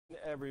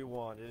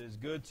everyone. It is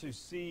good to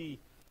see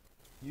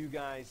you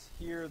guys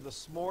here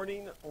this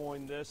morning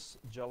on this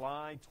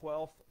July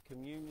 12th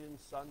Communion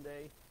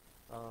Sunday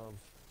of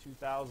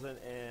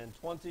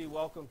 2020.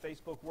 Welcome,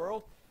 Facebook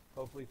world.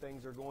 Hopefully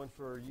things are going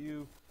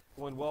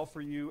well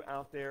for you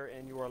out there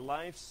in your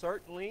life.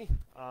 Certainly,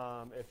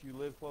 if you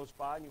live close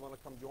by and you want to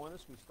come join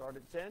us, we start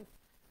at 10.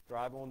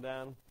 Drive on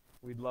down.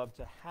 We'd love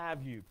to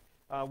have you.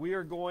 We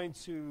are going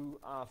to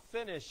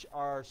finish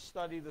our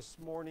study this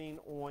morning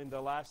on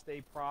the last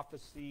day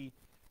prophecy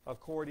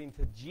according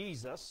to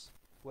Jesus,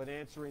 when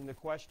answering the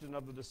question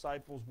of the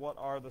disciples, what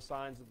are the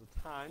signs of the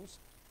times?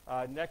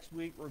 Next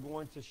week, we're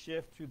going to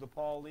shift to the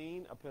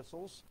Pauline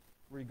epistles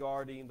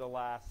regarding the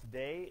last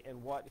day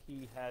and what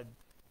he had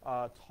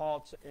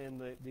taught in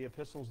the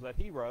epistles that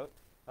he wrote.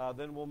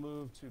 Then we'll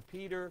move to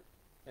Peter,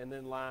 and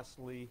then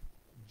lastly,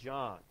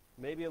 John.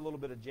 Maybe a little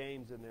bit of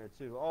James in there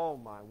too. Oh,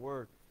 my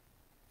word.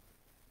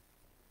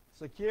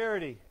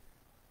 Security.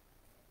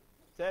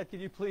 Ted, could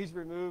you please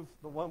remove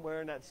the one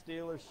wearing that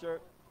Steelers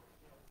shirt?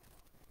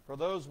 For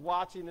those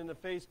watching in the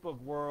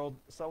Facebook world,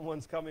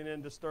 someone's coming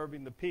in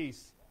disturbing the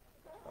peace,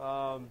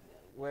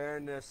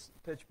 wearing this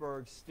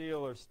Pittsburgh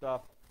Steelers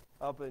stuff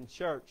up in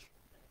church.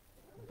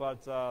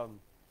 But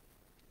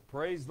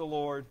praise the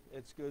Lord.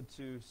 It's good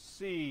to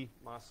see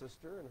my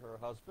sister and her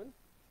husband.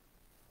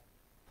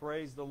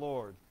 Praise the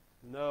Lord.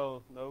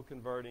 No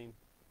converting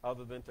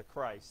other than to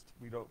Christ.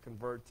 We don't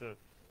convert to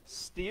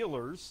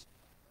Steelers.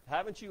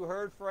 Haven't you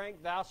heard,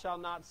 Frank, thou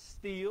shalt not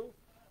steal,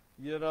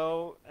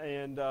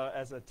 and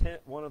as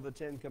one of the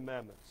 10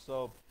 commandments.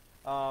 So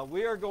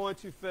we're going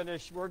to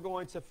finish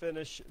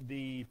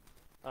the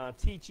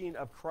teaching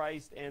of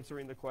Christ,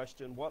 answering the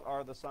question, what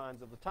are the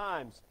signs of the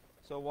times?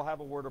 So we'll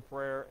have a word of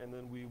prayer, and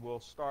then we will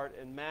start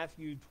in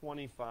Matthew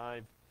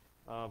 25,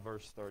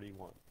 verse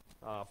 31.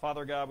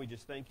 Father God, we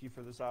just thank you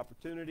for this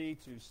opportunity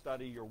to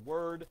study your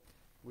word.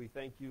 We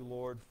thank you,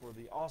 Lord, for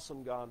the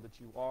awesome God that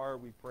you are.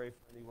 We pray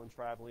for anyone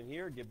traveling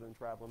here. Give them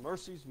traveling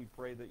mercies. We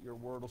pray that your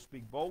word will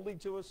speak boldly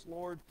to us,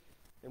 Lord,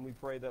 and we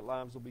pray that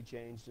lives will be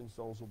changed and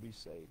souls will be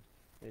saved.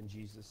 In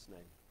Jesus'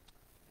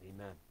 name,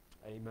 amen.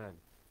 Amen.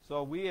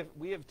 So we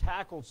have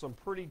tackled some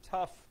pretty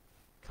tough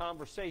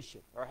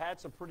conversation, or had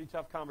some pretty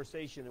tough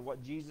conversation in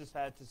what Jesus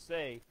had to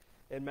say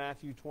in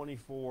Matthew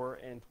 24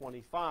 and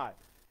 25.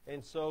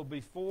 And so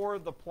before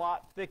the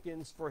plot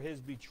thickens for his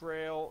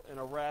betrayal and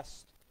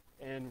arrest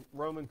and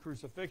Roman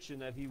crucifixion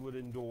that he would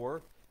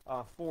endure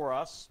for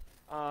us,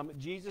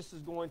 Jesus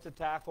is going to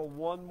tackle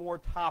one more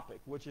topic,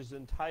 which is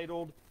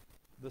entitled,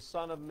 The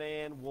Son of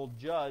Man Will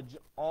Judge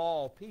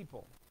All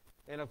People.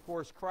 And of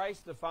course,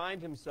 Christ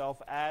defined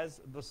himself as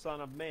the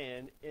Son of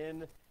Man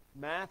in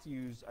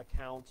Matthew's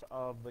account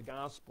of the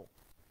gospel.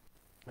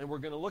 And we're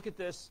going to look at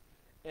this,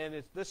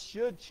 and this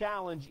should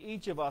challenge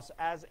each of us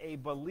as a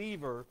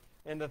believer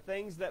in the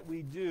things that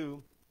we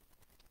do,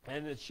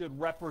 and it should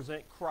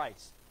represent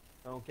Christ.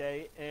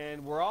 Okay,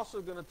 and we're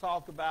also going to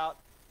talk about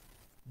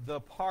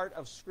the part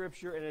of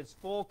Scripture in its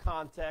full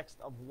context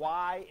of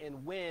why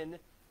and when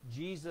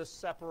Jesus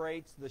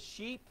separates the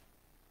sheep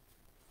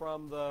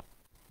from the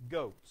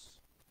goats.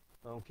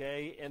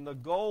 Okay, and the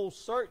goal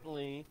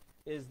certainly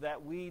is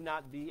that we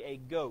not be a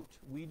goat.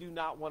 We do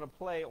not want to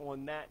play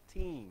on that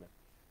team.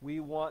 We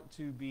want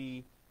to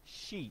be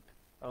sheep.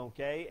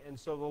 Okay, and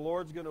so the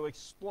Lord's going to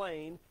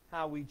explain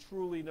how we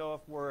truly know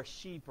if we're a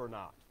sheep or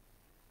not.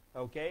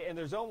 Okay, and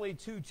there's only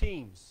two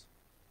teams.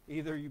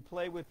 Either you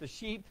play with the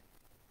sheep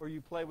or you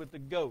play with the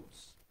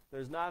goats.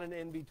 There's not an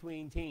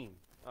in-between team,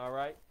 all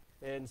right?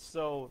 And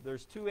so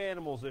there's two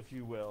animals, if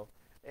you will,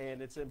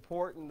 and it's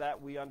important that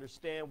we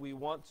understand we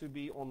want to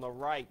be on the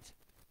right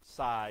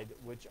side,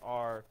 which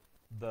are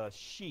the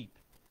sheep.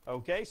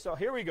 Okay, so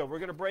here we go. We're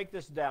going to break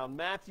this down.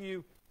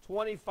 Matthew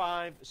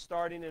 25,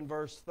 starting in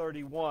verse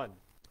 31.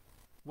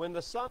 When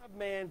the Son of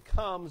Man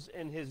comes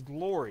in his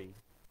glory,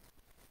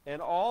 and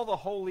all the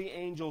holy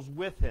angels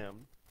with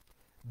him,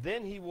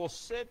 then he will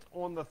sit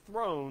on the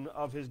throne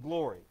of his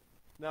glory.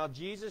 Now,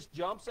 Jesus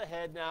jumps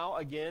ahead now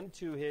again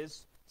to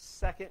his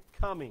second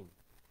coming.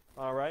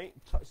 All right?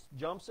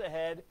 Jumps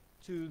ahead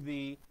to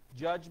the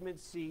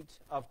judgment seat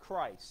of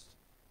Christ,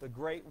 the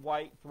great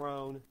white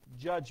throne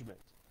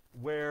judgment,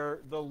 where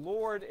the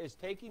Lord is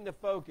taking the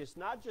focus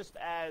not just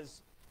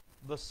as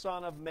the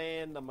Son of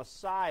Man, the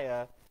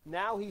Messiah.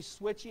 Now he's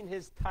switching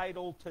his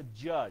title to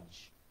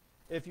judge.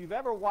 If you've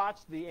ever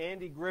watched the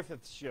Andy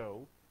Griffith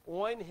Show,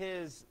 on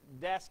his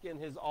desk in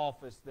his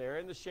office there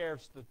in the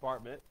sheriff's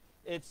department,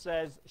 it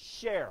says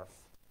sheriff.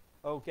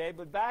 Okay,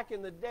 but back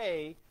in the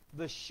day,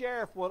 the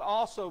sheriff would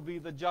also be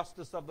the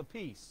justice of the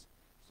peace.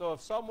 So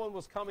if someone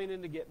was coming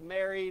in to get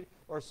married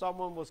or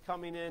someone was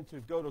coming in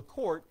to go to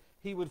court,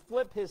 he would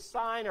flip his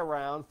sign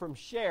around from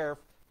sheriff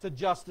to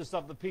justice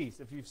of the peace.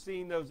 If you've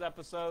seen those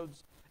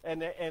episodes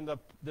and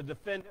the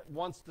defendant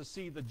wants to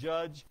see the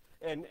judge,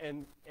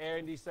 and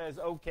Andy says,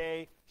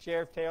 okay,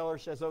 Sheriff Taylor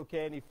says,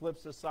 okay, and he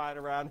flips his sign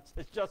around and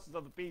says, justice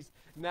of the peace.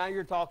 Now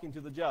you're talking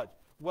to the judge.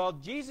 Well,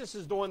 Jesus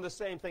is doing the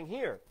same thing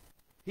here.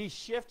 He's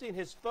shifting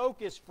his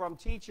focus from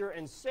teacher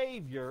and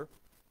savior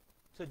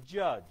to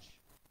judge.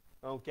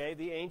 Okay,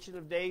 the Ancient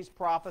of Days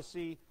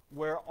prophecy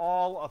where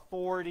all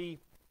authority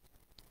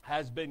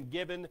has been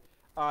given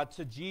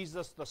to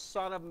Jesus, the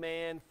Son of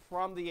Man,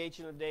 from the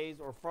Ancient of Days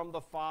or from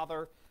the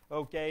Father.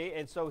 Okay,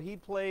 and so he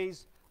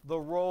plays the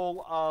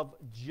role of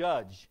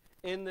judge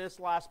in this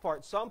last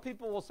part. Some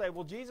people will say,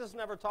 well, Jesus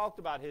never talked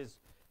about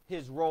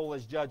his role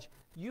as judge.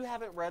 You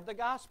haven't read the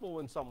gospel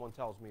when someone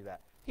tells me that.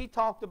 He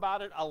talked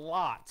about it a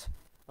lot,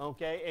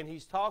 okay, and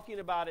he's talking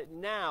about it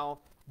now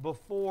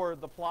before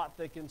the plot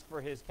thickens for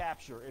his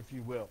capture, if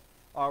you will.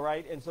 All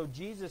right, and so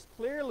Jesus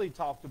clearly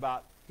talked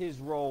about his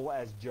role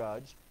as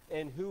judge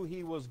and who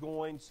he was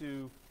going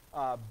to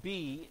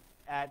be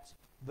at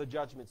the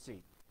judgment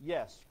seat.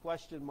 Yes,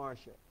 question,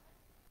 Marcia.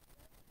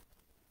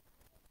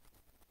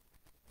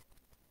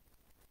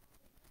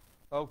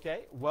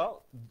 Okay,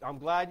 well, I'm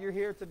glad you're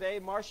here today,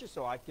 Marcia,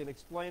 so I can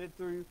explain it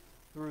through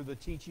the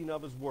teaching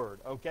of his word.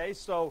 Okay,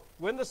 so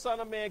when the Son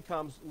of Man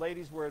comes,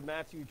 ladies, we're in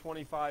Matthew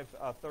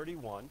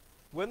 25:31.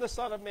 When the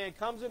Son of Man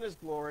comes in his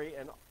glory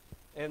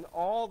and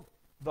all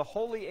the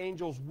holy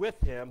angels with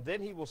him,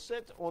 then he will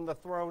sit on the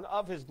throne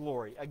of his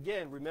glory.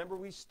 Again, remember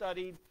we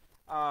studied,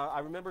 I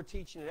remember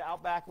teaching it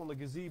out back on the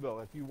gazebo.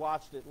 If you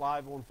watched it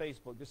live on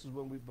Facebook, this is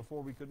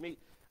before we could meet.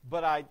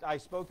 But I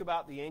spoke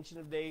about the Ancient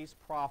of Days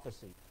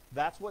prophecy.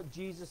 That's what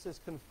Jesus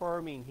is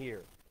confirming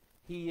here.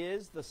 He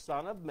is the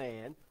Son of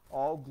Man.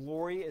 All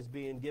glory is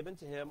being given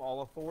to him.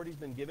 All authority has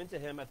been given to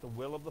him at the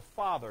will of the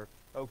Father.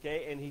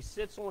 Okay, and he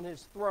sits on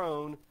his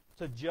throne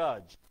to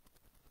judge.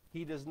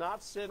 He does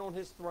not sit on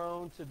his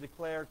throne to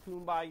declare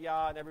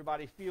kumbaya and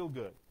everybody feel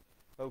good.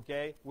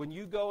 Okay, when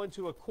you go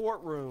into a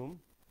courtroom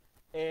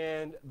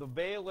and the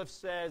bailiff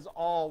says,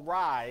 all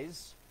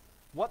rise,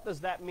 what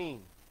does that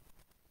mean?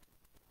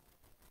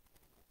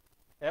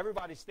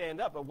 Everybody stand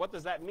up, but what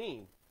does that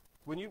mean?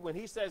 When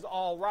he says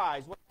all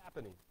rise, what's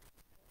happening?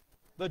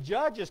 The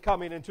judge is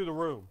coming into the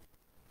room.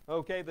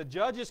 Okay, the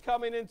judge is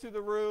coming into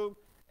the room,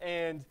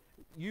 and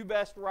you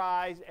best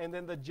rise, and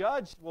then the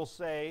judge will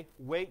say,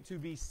 wait to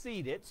be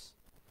seated.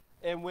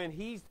 And when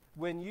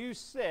you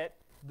sit,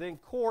 then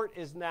court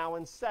is now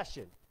in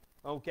session.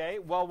 Okay,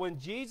 well, when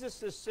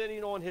Jesus is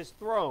sitting on his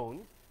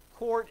throne,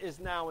 court is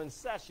now in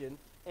session,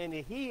 and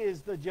he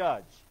is the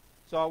judge.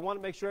 So I want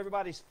to make sure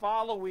everybody's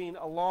following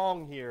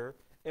along here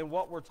in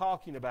what we're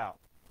talking about,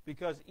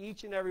 because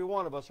each and every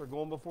one of us are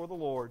going before the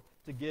Lord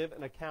to give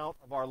an account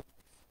of our life.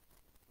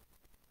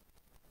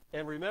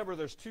 And remember,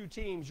 there's two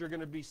teams you're going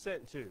to be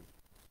sent to,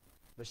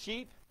 the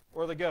sheep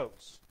or the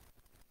goats.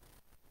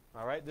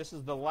 All right, this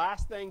is the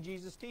last thing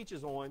Jesus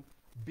teaches on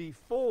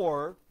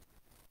before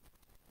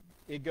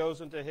it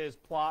goes into his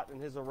plot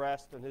and his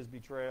arrest and his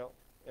betrayal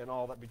and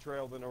all that,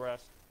 betrayal and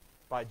arrest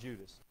by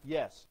Judas.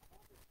 Yes.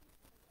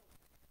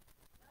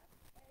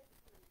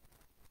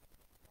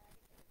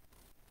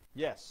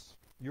 Yes.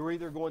 You're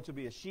either going to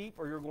be a sheep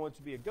or you're going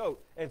to be a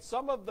goat. And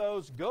some of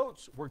those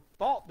goats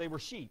thought they were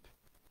sheep.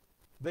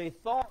 They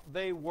thought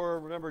they were,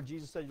 remember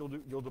Jesus said,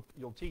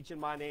 you'll teach in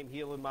my name,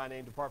 heal in my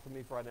name, depart from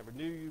me for I never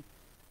knew you.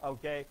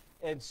 Okay?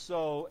 And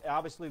so,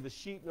 obviously, the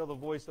sheep know the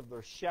voice of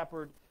their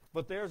shepherd,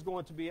 but there's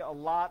going to be a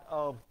lot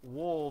of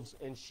wolves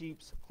in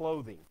sheep's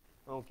clothing.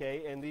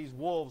 Okay? And these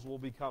wolves will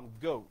become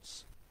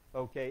goats.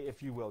 Okay,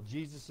 if you will.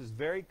 Jesus is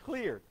very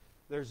clear.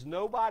 There's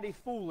nobody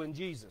fooling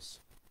Jesus.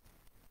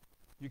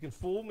 You can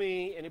fool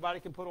me, anybody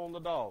can put on the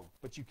dog,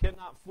 but you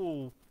cannot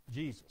fool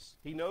Jesus.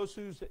 He knows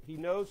who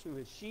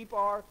his sheep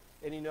are,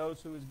 and he knows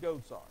who his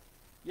goats are.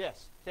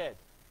 Yes, Ted.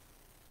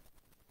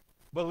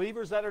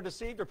 Believers that are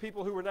deceived are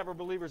people who were never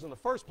believers in the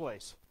first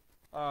place.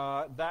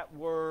 That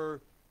were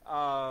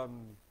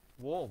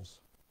wolves.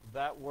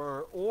 That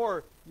were,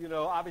 or,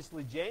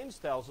 obviously James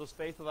tells us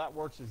faith without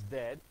works is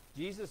dead.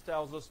 Jesus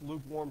tells us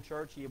lukewarm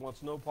church he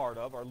wants no part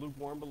of, or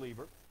lukewarm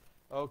believer.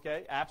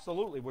 Okay,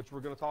 absolutely, which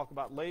we're going to talk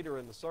about later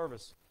in the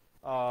service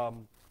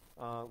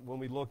when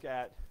we look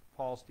at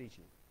Paul's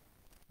teaching.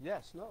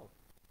 Yes, no.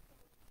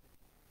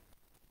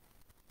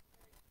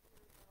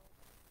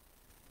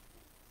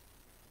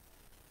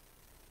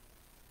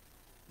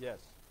 Yes.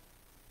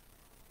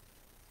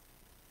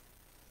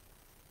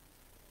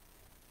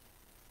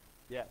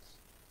 Yes.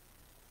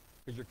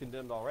 Because you're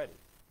condemned already.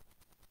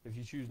 If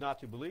you choose not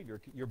to believe,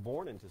 you're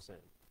born into sin.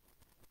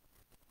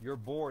 You're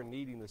born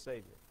needing the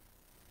Savior.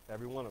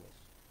 Every one of us.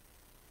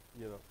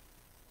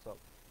 So,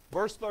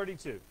 verse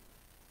 32.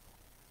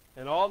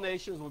 And all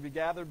nations will be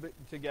gathered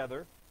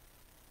together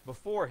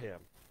before him,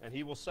 and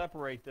he will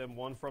separate them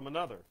one from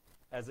another,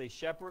 as a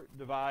shepherd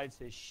divides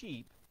his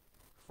sheep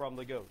from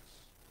the goats.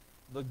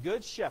 The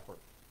good shepherd,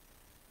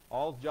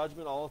 all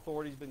judgment, all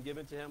authority has been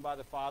given to him by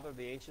the Father,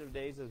 the Ancient of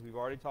Days, as we've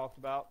already talked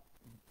about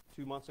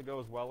 2 months ago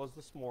as well as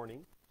this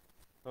morning.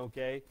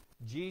 Okay?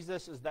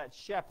 Jesus is that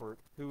shepherd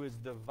who is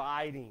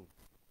dividing.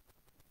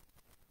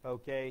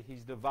 Okay?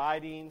 He's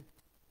dividing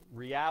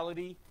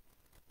reality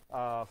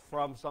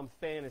from some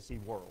fantasy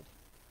world.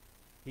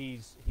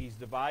 He's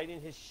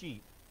dividing his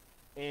sheep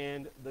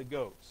and the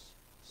goats,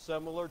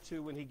 similar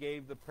to when he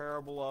gave the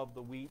parable of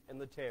the wheat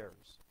and the tares.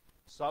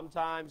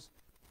 Sometimes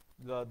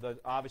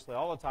obviously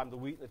all the time the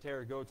wheat and the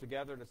tare go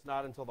together, and it's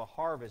not until the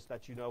harvest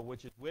that you know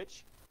which is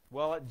which.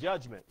 Well, at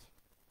judgment,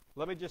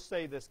 let me just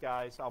say this,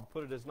 guys. I'll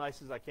put it as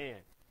nice as I can.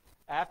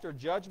 After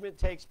judgment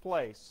takes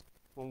place,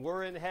 when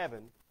we're in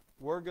heaven,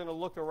 we're going to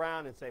look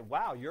around and say,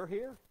 wow, you're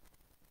here?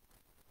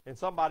 And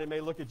somebody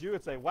may look at you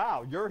and say,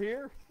 wow, you're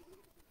here?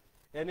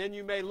 And then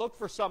you may look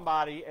for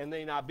somebody and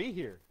they not be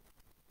here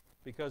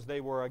because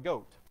they were a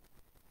goat.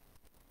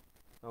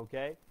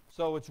 Okay?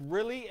 So it's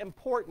really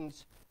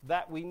important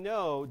that we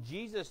know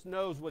Jesus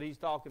knows what he's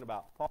talking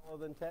about. Paula,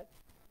 then Ted?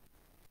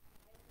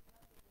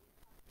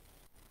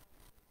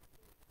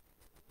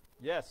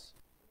 Yes.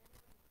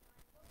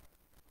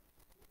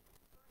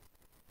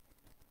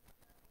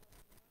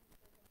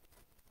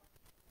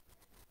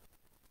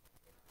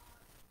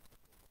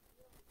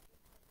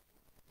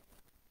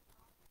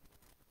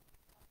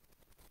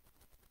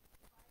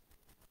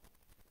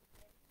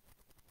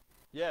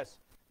 Yes.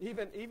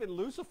 Even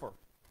Lucifer,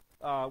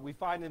 we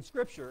find in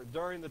Scripture,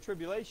 during the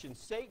tribulation,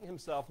 Satan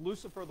himself,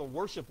 Lucifer, the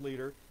worship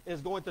leader, is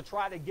going to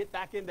try to get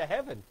back into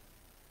heaven.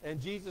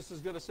 And Jesus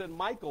is going to send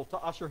Michael to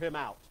usher him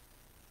out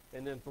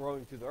and then throw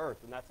him to the earth.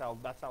 And that's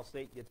how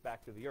Satan gets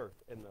back to the earth,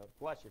 in the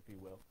flesh, if you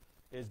will,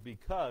 is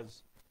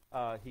because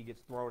he gets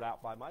thrown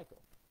out by Michael.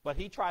 But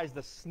he tries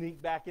to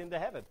sneak back into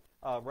heaven.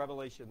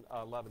 Revelation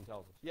 11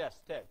 tells us. Yes,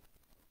 Ted.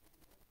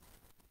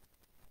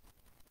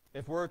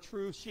 If we're a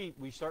true sheep,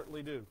 we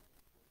certainly do.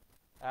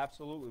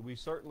 Absolutely, we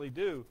certainly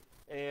do.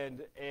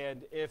 And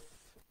if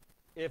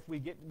we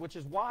get, which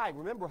is why,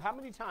 remember how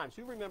many times,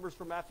 who remembers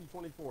from Matthew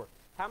 24,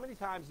 how many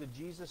times did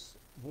Jesus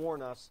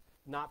warn us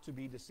not to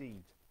be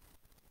deceived?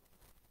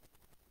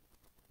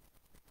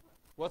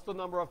 What's the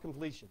number of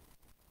completion?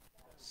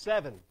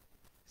 7.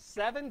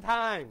 7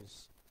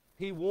 times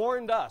he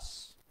warned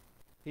us.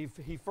 He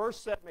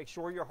first said, make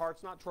sure your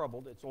heart's not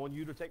troubled. It's on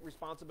you to take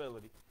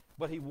responsibility.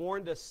 But he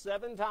warned us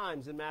 7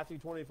 times in Matthew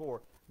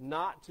 24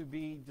 not to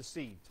be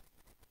deceived.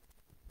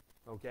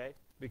 Okay?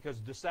 Because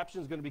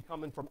deception is going to be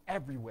coming from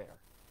everywhere.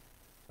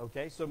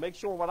 Okay? So make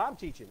sure what I'm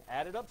teaching,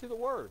 add it up to the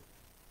Word.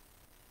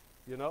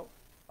 You know?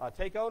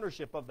 Take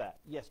ownership of that.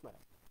 Yes, ma'am.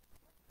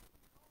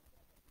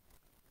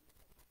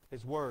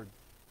 His Word.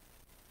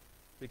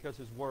 Because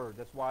His Word.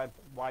 That's why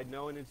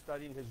knowing and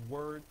studying His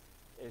Word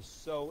is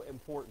so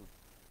important.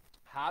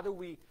 How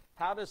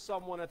does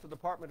someone at the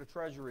Department of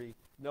Treasury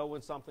know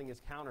when something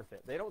is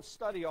counterfeit? They don't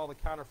study all the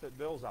counterfeit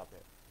bills out there.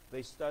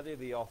 They study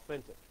the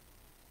authentic.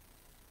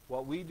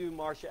 What we do,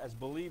 Marcia, as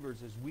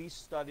believers is we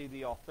study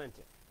the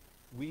authentic.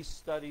 We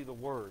study the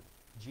Word.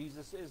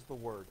 Jesus is the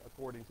Word,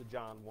 according to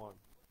John 1.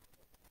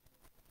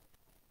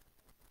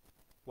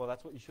 Well,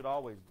 that's what you should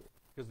always do.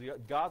 Because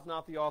God's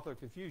not the author of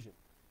confusion.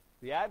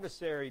 The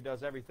adversary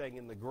does everything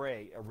in the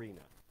gray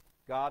arena.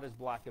 God is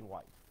black and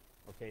white.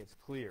 Okay, it's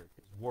clear.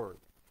 His Word.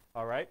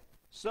 All right?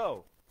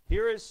 So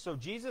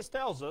Jesus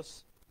tells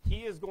us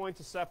he is going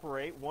to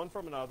separate one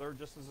from another,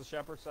 just as the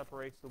shepherd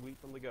separates the wheat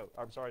from the goat.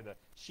 I'm sorry, the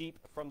sheep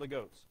from the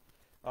goats.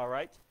 All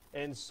right?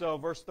 And so,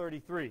 verse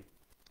 33.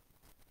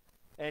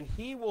 And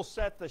he will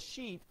set the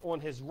sheep on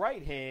his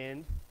right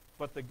hand,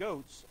 but the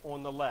goats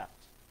on the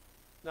left.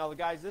 Now,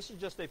 guys, this is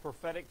just a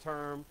prophetic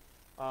term.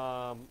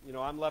 I'm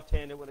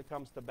left-handed when it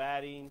comes to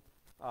batting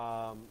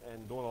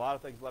and doing a lot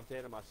of things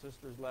left-handed. My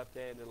sister's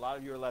left-handed. A lot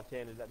of you are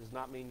left-handed. That does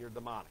not mean you're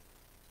demonic.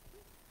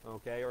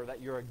 Okay? Or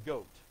that you're a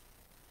goat.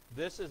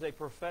 This is a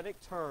prophetic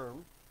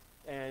term,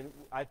 and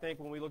I think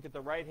when we look at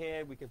the right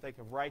hand, we can think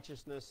of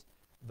righteousness.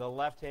 The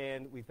left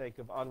hand, we think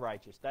of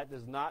unrighteous. That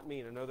does not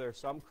mean, I know there are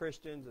some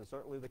Christians, and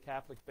certainly the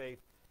Catholic faith,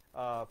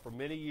 for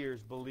many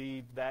years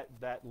believed that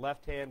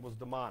left hand was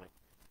demonic.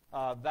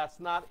 That's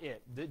not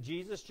it.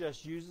 Jesus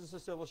just uses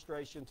this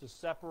illustration to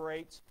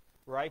separate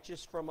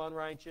righteous from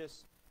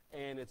unrighteous,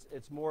 and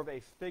it's more of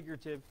a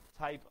figurative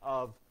type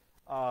of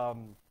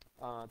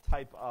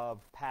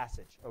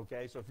passage.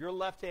 Okay, so if you're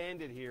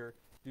left-handed here,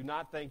 do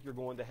not think you're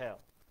going to hell.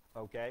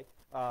 Okay,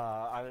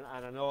 and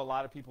I know a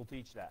lot of people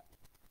teach that.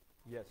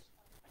 Yes.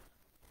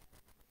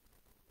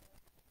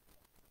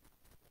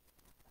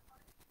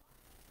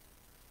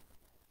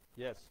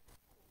 Yes.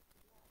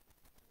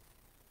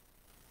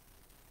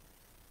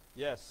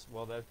 Yes.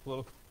 Well, that's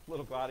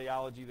political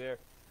ideology there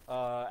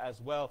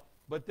as well.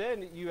 But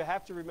then you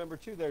have to remember,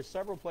 too, there's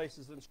several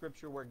places in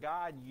Scripture where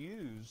God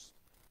used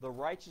the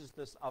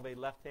righteousness of a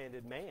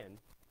left-handed man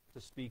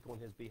to speak on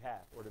his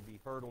behalf or to be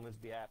heard on his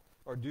behalf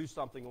or do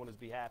something on his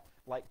behalf,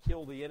 like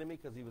kill the enemy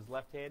because he was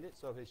left-handed.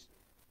 So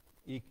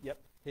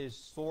his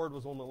sword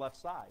was on the left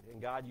side, and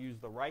God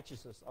used the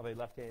righteousness of a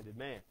left-handed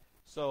man.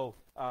 So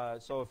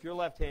if you're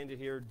left-handed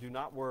here, do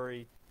not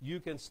worry. You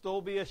can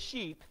still be a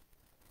sheep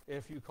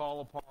if you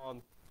call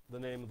upon the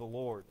name of the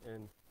Lord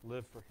and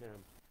live for Him.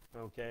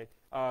 Okay?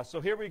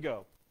 So here we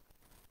go.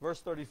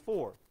 Verse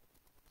 34.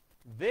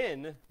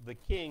 Then the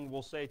king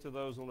will say to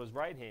those on his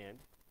right hand,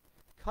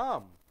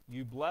 "Come,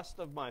 you blessed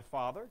of my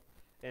Father,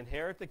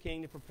 inherit the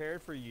kingdom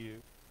prepared for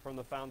you from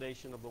the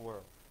foundation of the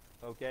world."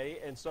 Okay?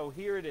 And so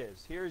here it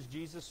is. Here is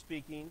Jesus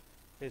speaking.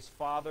 His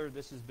Father,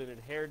 this has been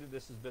inherited.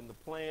 This has been the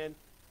plan.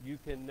 You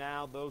can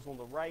now, those on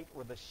the right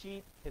or the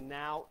sheep, can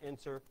now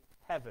enter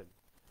heaven,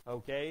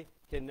 okay,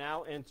 can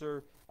now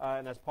enter,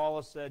 and as Paul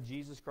has said,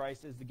 Jesus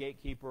Christ is the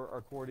gatekeeper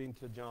according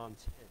to John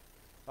 10.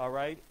 All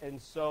right?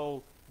 And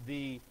so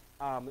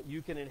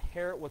you can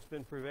inherit what's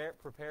been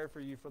prepared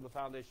for you from the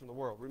foundation of the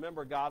world.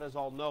 Remember, God is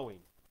all-knowing.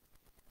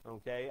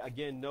 Okay?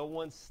 Again, no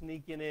one's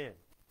sneaking in.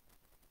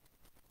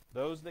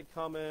 Those that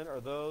come in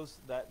are those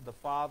that the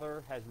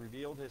Father has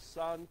revealed His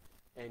Son,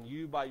 and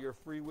you, by your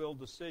free will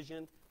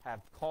decision,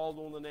 have called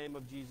on the name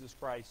of Jesus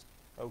Christ,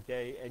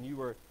 okay, and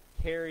you are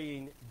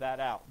carrying that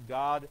out.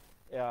 God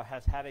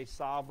has had a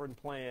sovereign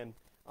plan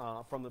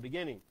from the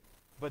beginning.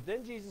 But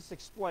then Jesus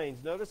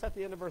explains, notice at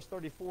the end of verse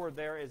 34,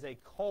 there is a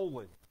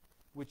colon,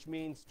 which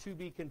means to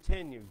be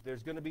continued.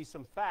 There's going to be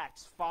some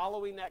facts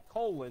following that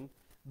colon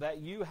that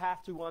you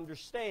have to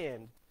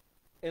understand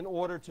in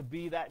order to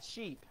be that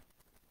sheep.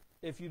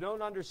 If you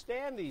don't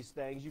understand these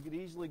things, you could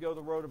easily go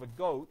the road of a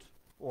goat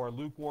or a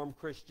lukewarm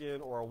Christian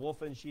or a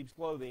wolf in sheep's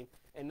clothing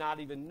and not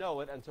even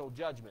know it until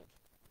judgment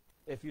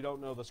if you don't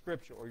know the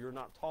Scripture or you're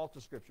not taught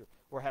the Scripture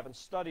or haven't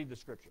studied the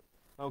Scripture.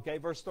 Okay,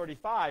 verse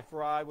 35,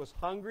 for I was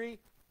hungry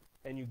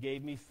and you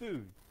gave me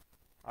food.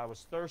 I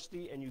was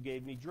thirsty and you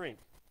gave me drink.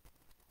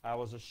 I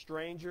was a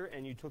stranger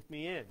and you took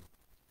me in.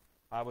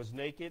 I was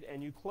naked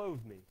and you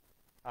clothed me.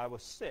 I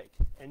was sick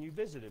and you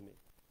visited me.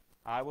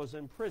 I was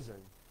in prison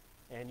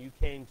and you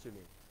came to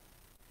me.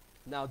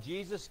 Now,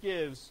 Jesus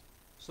gives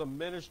some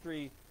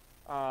ministry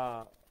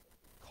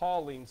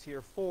callings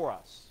here for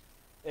us.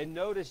 And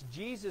notice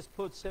Jesus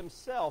puts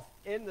himself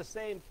in the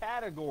same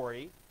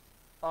category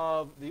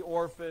of the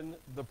orphan,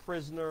 the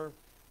prisoner,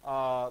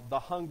 the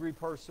hungry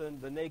person,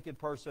 the naked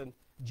person.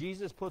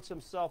 Jesus puts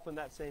himself in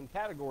that same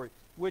category,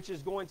 which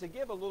is going to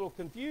give a little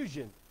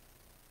confusion,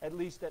 at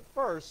least at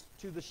first,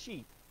 to the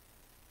sheep.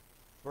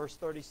 Verse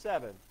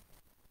 37,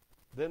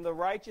 then the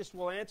righteous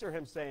will answer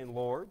him, saying,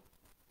 Lord,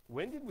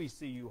 when did we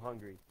see you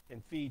hungry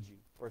and feed you,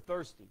 or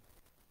thirsty,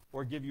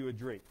 or give you a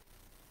drink?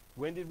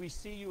 When did we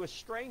see you a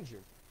stranger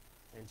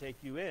and take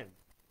you in,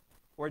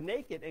 or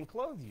naked and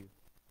clothe you?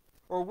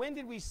 Or when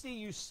did we see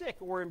you sick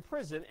or in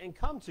prison and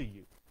come to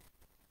you?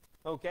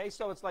 Okay,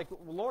 so it's like,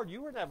 well, Lord,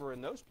 you were never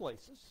in those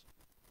places.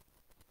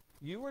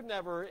 You were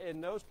never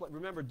in those places.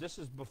 Remember, this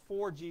is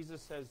before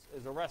Jesus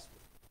is arrested.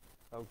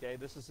 Okay,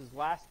 this is his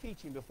last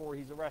teaching before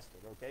he's arrested.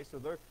 Okay,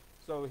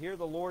 so here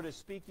the Lord is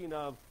speaking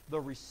of the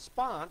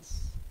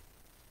response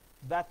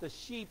that the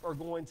sheep are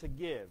going to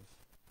give.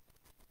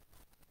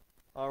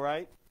 All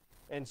right?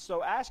 And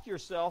so ask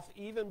yourself,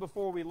 even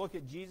before we look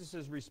at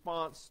Jesus'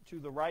 response to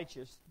the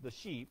righteous, the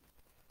sheep,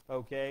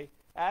 okay,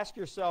 ask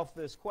yourself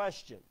this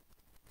question.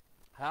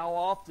 How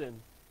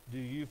often do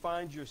you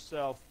find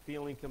yourself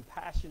feeling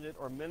compassionate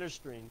or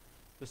ministering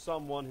to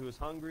someone who is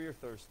hungry or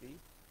thirsty,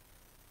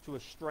 to a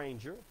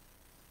stranger,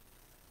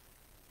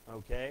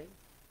 okay,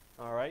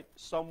 all right,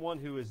 someone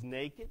who is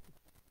naked,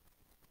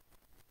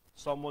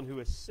 someone who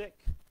is sick,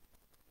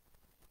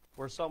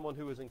 or someone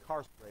who is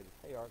incarcerated?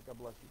 Hey, Art, God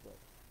bless you, brother.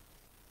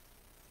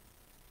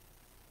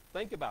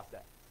 Think about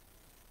that.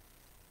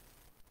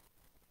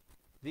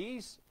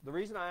 The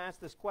reason I ask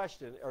this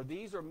question are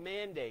these are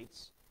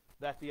mandates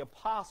that the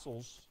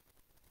apostles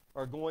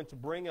are going to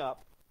bring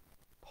up.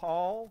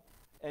 Paul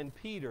and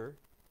Peter,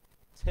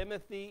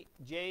 Timothy,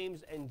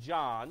 James, and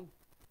John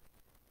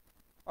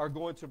are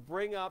going to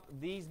bring up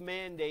these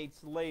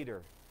mandates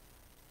later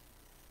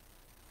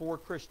for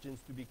Christians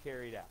to be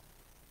carried out.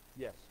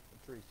 Yes,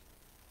 Patrice.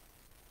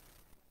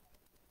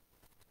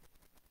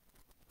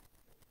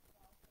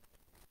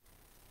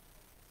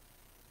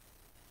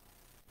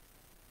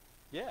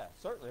 Yeah,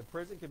 certainly. A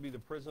prison can be the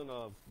prison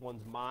of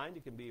one's mind.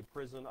 It can be a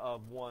prison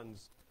of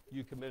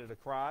you committed a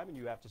crime and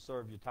you have to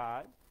serve your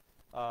time.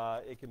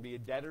 It can be a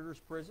debtor's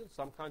prison.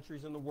 Some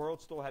countries in the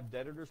world still have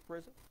debtor's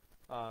prison.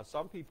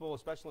 Some people,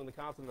 especially in the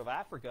continent of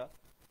Africa,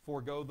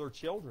 forego their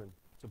children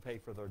to pay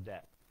for their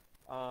debt.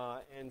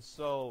 And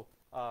so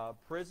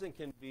prison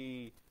can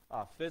be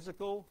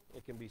physical.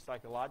 It can be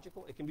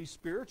psychological. It can be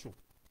spiritual.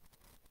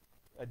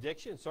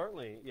 Addiction,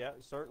 certainly. Yeah,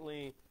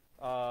 certainly.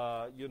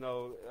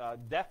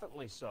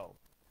 Definitely so.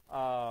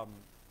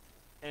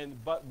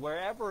 But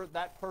wherever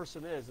that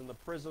person is, in the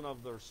prison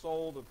of their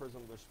soul, the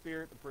prison of their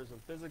spirit, the prison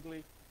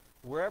physically,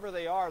 wherever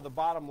they are, the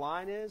bottom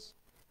line is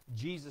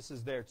Jesus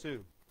is there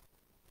too.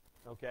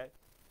 Okay?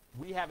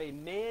 We have a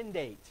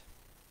mandate.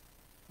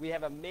 We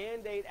have a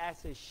mandate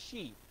as his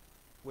sheep,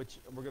 which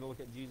we're going to look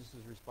at Jesus'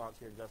 response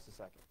here in just a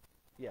second.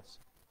 Yes?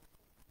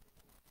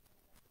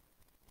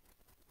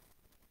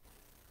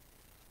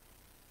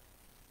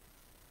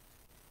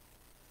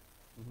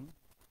 Mm-hmm.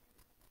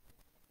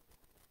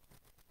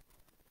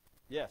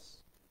 Yes.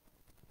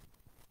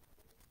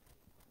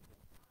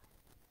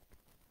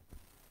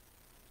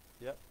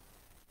 Yep.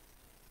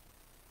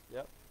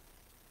 Yep.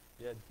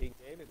 You had King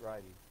David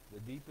writing, the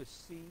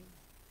deepest sea,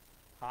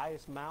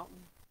 highest mountain,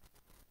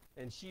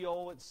 and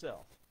Sheol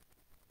itself.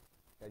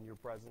 And your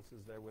presence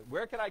is there with.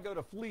 Where can I go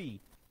to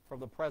flee from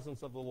the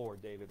presence of the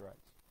Lord, David writes.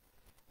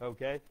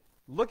 Okay?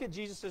 Look at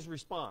Jesus'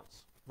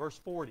 response. Verse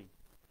 40.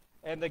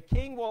 And the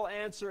king will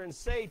answer and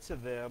say to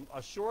them,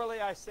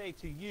 assuredly I say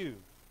to you,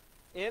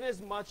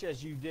 Inasmuch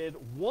as you did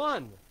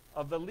one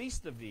of the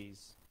least of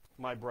these,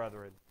 my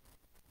brethren,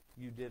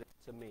 you did it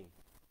to me.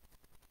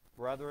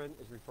 Brethren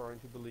is referring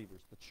to believers,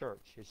 the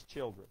church, his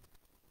children.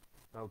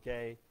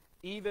 Okay?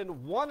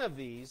 Even one of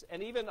these,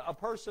 and even a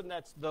person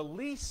that's the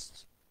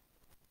least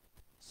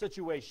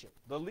situation,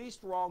 the least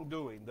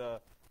wrongdoing,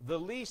 the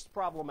least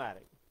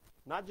problematic,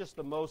 not just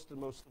the most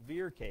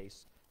severe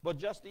case, but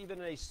just even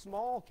in a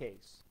small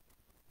case,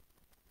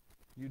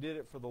 you did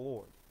it for the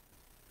Lord.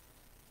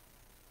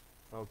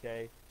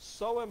 Okay?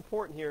 So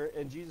important here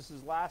in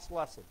Jesus' last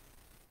lesson.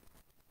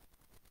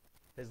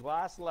 His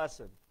last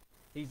lesson,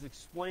 he's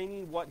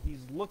explaining what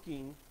he's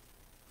looking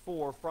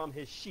for from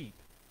his sheep.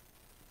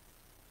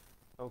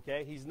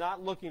 Okay? He's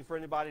not looking for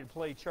anybody to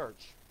play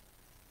church.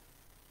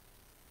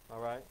 All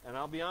right? And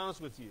I'll be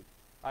honest with you.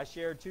 I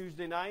shared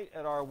Tuesday night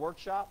at our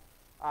workshop.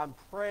 I'm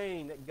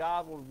praying that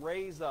God will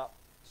raise up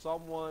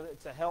someone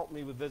to help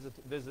me with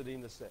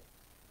visiting the sick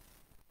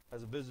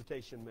as a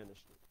visitation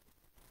ministry.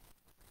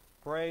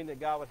 Praying that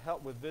God would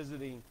help with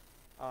visiting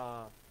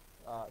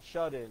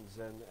shut-ins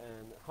and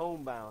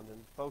homebound and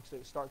folks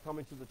that start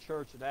coming to the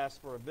church and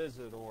ask for a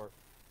visit, or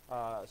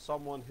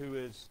someone who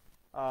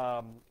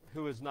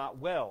is not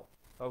well.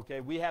 Okay,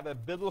 we have a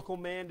biblical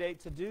mandate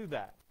to do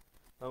that.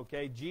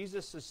 Okay,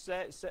 Jesus has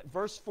said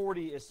verse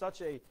 40 is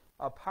such a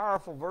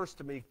powerful verse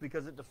to me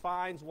because it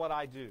defines what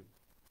I do.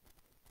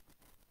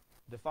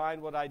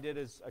 Defined what I did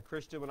as a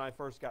Christian when I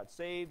first got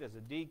saved, as a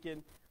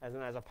deacon, as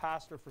a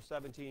pastor for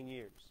 17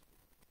 years.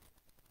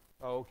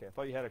 Oh, okay. I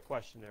thought you had a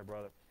question there,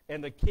 brother.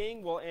 And the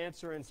king will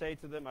answer and say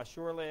to them,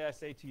 Assuredly I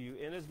say to you,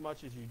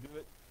 inasmuch as you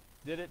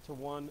did it to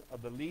one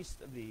of the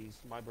least of these,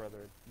 my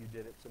brethren, you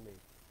did it to me.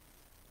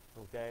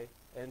 Okay?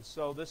 And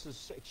so this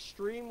is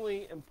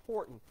extremely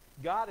important.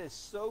 God is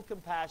so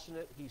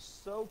compassionate. He's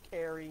so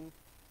caring.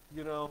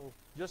 You know,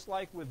 just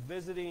like with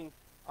visiting,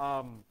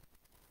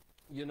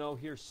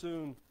 here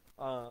soon,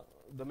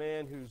 the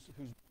man who's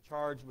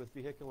charged with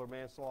vehicular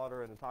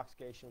manslaughter and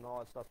intoxication and all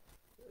that stuff,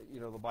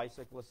 the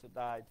bicyclist that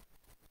died.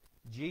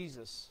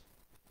 Jesus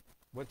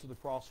went to the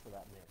cross for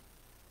that man.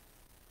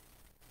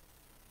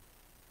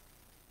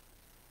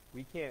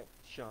 We can't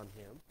shun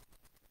him.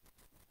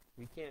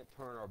 We can't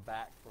turn our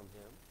back from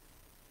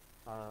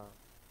him.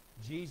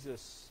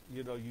 Jesus,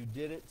 you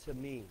did it to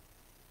me.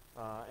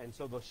 And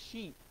so the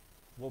sheep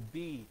will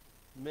be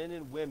men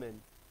and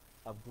women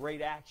of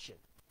great action.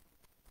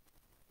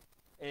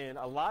 And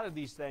a lot of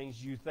these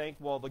things you think,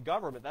 well, the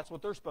government, that's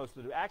what they're supposed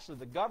to do. Actually,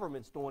 the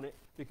government's doing it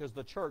because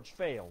the church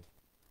failed.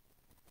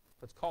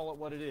 Let's call it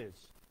what it is.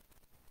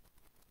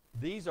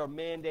 These are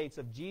mandates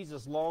of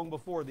Jesus long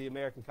before the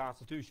American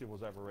Constitution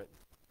was ever written.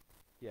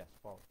 Yes,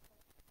 Paul.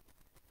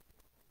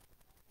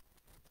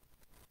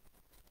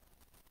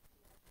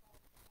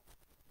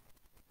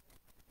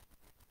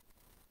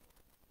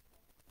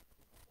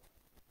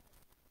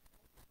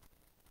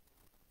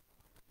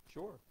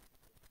 Sure.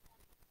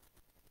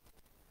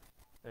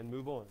 And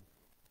move on.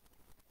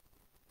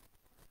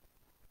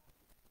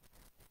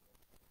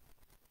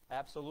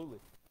 Absolutely.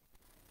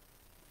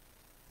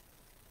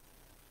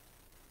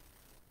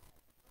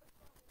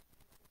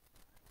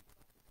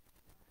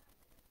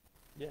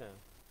 Yeah.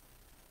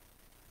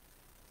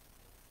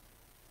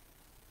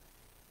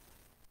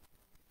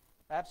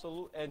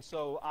 Absolutely. And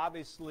so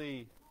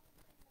obviously,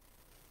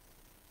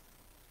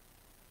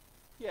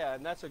 yeah,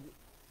 and that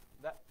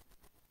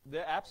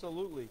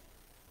absolutely.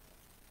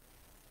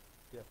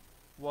 Yeah.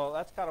 Well,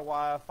 that's kind of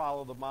why I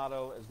follow the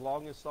motto, as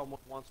long as someone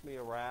wants me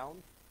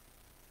around,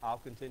 I'll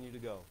continue to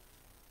go.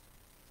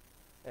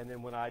 And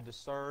then when I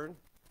discern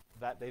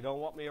that they don't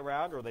want me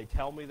around, or they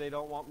tell me they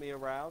don't want me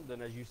around,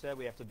 then as you said,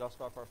 we have to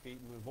dust off our feet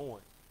and move on.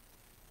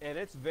 And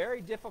it's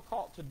very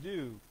difficult to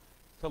do,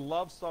 to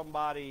love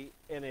somebody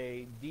in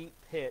a deep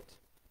pit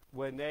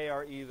when they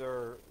are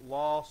either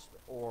lost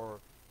or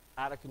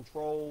out of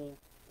control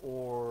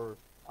or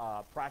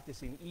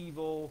practicing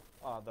evil,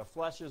 the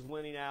flesh is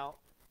winning out,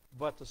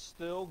 but to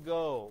still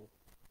go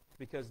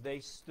because they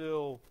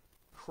still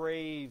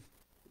crave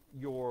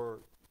your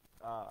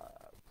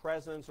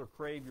presence or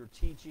crave your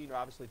teaching, or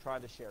obviously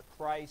trying to share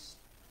Christ.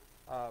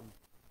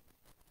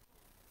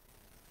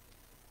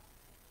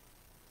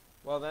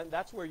 Well, then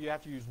that's where you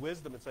have to use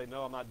wisdom and say,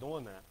 no, I'm not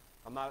doing that.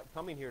 I'm not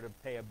coming here to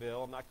pay a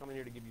bill. I'm not coming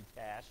here to give you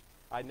cash.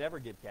 I never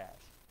give cash.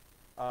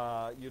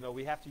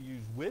 We have to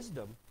use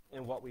wisdom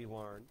in what we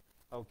learn,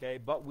 okay?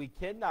 But we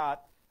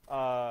cannot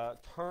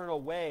turn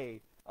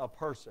away a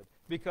person,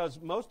 because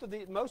most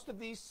of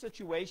these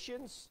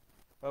situations,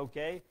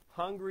 okay,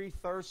 hungry,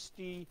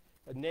 thirsty,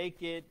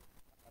 naked,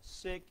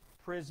 sick,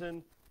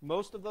 prison,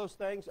 most of those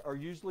things are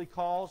usually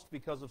caused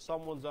because of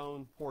someone's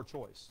own poor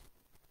choice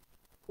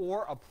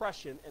or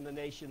oppression in the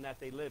nation that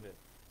they live in.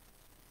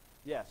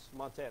 Yes,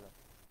 Montana.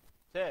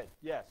 Ted,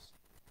 yes.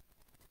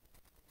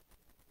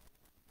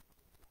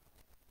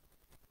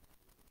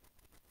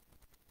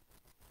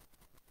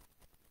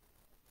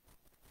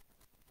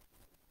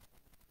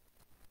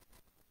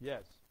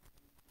 Yes.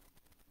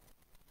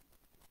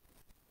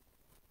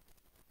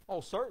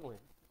 Oh, certainly.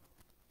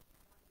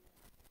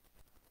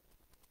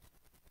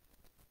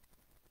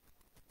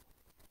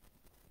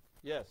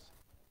 Yes.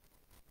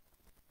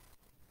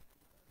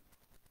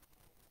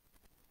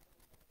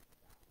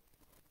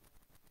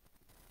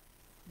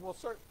 Well,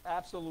 sir,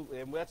 absolutely.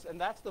 And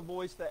that's the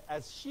voice that,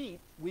 as sheep,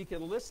 we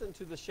can listen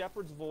to the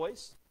shepherd's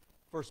voice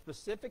for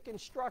specific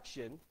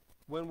instruction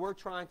when we're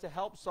trying to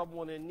help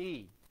someone in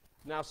need.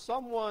 Now,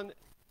 someone,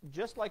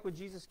 just like when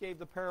Jesus gave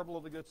the parable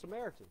of the Good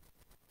Samaritan,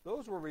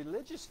 those were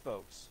religious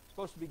folks,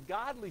 supposed to be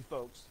godly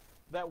folks,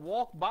 that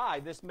walked by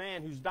this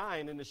man who's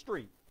dying in the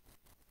street.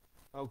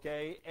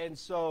 Okay? And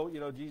so,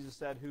 Jesus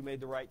said, who made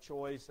the right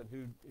choice and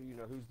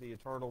who's the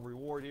eternal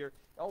reward here?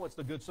 Oh, it's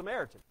the Good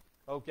Samaritan.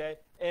 Okay?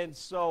 And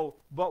so,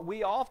 but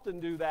we often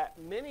do that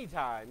many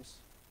times,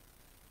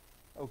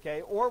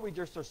 okay? Or we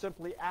just are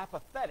simply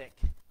apathetic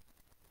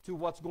to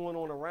what's going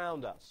on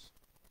around us.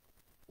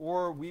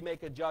 Or we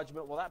make a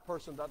judgment, well, that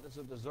person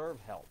doesn't deserve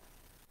help.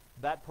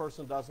 That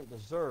person doesn't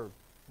deserve.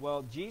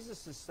 Well,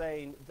 Jesus is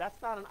saying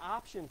that's not an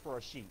option for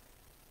a sheep.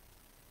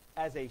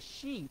 As a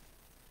sheep,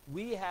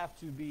 we have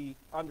to be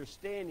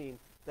understanding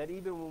that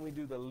even when we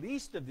do the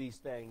least of these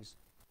things,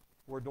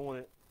 we're doing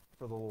it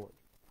for the Lord.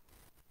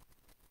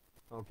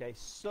 Okay,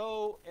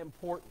 so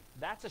important.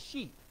 That's a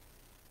sheep.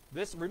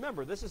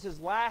 Remember, this is his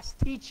last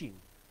teaching.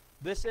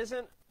 This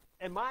isn't,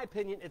 in my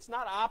opinion, it's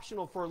not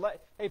optional for,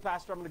 hey,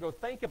 Pastor, I'm going to go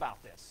think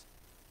about this.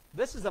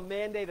 This is a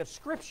mandate of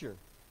Scripture.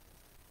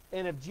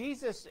 And if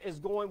Jesus is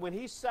going, when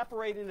he's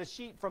separating the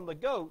sheep from the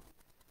goat,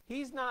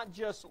 he's not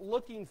just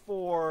looking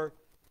for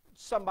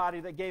somebody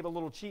that gave a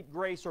little cheap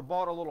grace or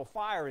bought a little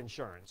fire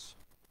insurance.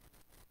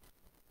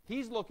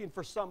 He's looking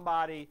for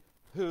somebody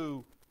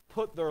who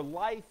put their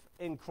life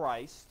in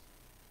Christ,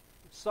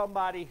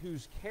 somebody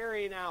who's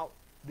carrying out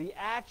the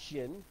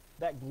action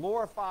that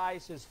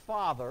glorifies his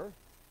Father,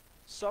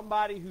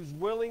 somebody who's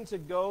willing to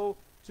go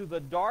to the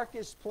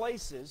darkest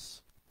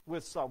places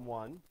with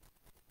someone,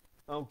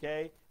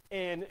 okay,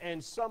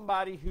 and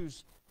somebody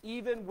who's,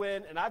 even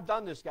when, and I've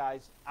done this,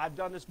 guys, I've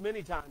done this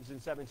many times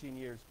in 17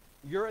 years,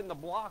 you're in the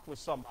block with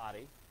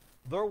somebody,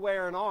 they're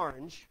wearing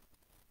orange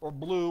or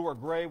blue or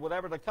gray,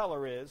 whatever the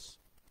color is,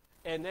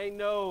 and they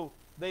know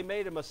they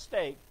made a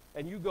mistake,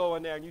 and you go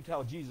in there and you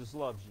tell Jesus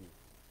loves you.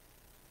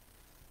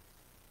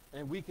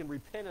 And we can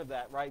repent of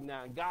that right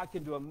now. And God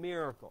can do a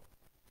miracle.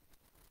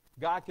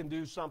 God can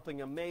do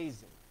something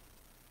amazing.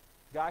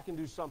 God can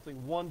do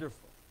something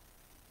wonderful.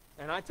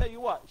 And I tell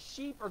you what,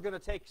 sheep are going to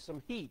take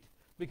some heat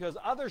because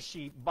other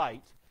sheep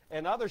bite,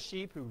 and other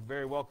sheep, who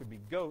very well could be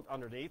goat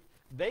underneath,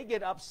 they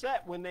get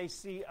upset when they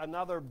see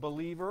another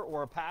believer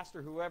or a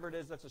pastor, whoever it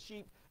is that's a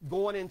sheep,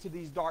 going into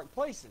these dark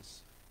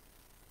places.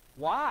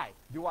 Why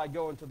do I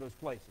go into those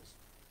places?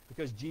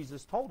 Because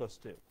Jesus told us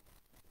to.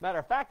 Matter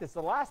of fact, it's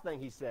the last thing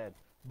he said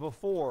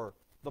before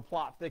the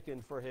plot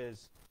thickened for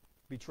his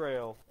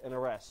betrayal and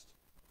arrest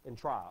and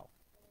trial.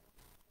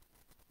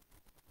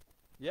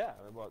 Yeah,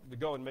 well, to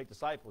go and make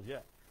disciples, yeah.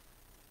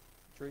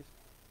 Trees?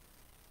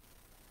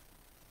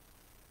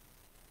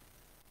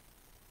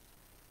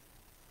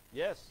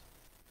 Yes.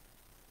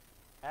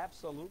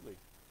 Absolutely.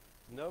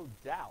 No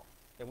doubt.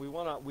 And we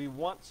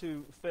want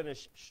to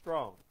finish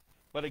strong.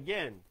 But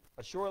again,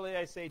 assuredly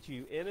I say to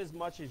you,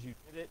 inasmuch as you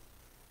did it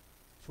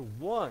to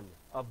one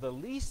of the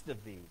least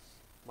of these,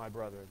 my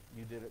brethren,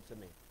 you did it to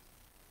me.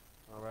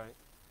 All right?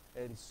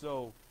 And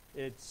so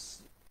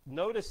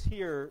notice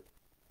here,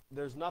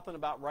 there's nothing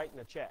about writing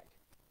a check.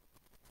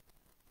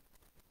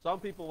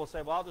 Some people will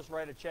say, well, I'll just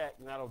write a check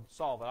and that'll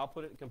solve it. I'll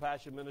put it in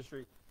compassion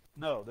ministry.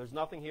 No, there's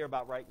nothing here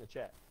about writing a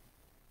check.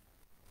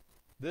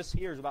 This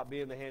here is about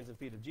being the hands and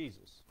feet of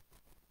Jesus.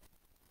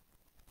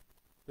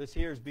 This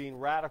here is being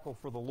radical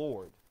for the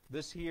Lord.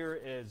 This here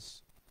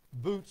is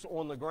boots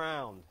on the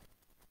ground.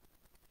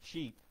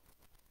 Sheep.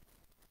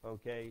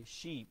 Okay,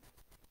 sheep.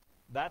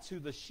 That's who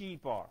the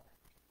sheep are.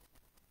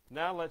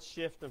 Now let's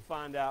shift and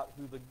find out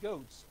who the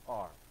goats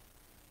are.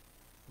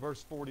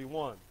 Verse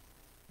 41.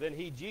 Then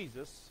he,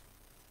 Jesus,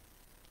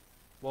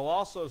 will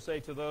also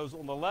say to those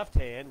on the left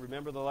hand,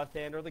 remember the left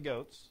hand are the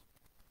goats,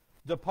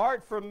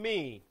 depart from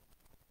me.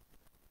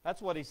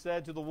 That's what he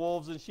said to the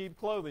wolves in sheep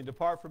clothing.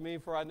 Depart from me,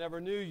 for I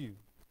never knew you.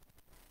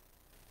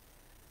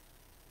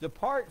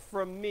 Depart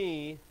from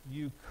me,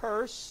 you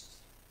cursed,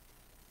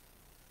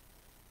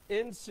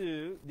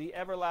 into the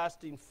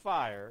everlasting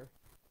fire,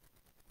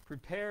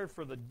 prepared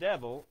for the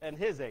devil and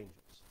his angels.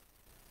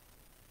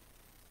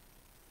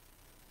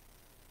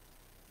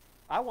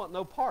 I want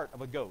no part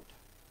of a goat.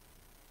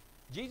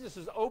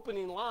 Jesus'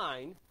 opening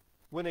line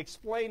when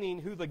explaining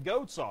who the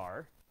goats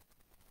are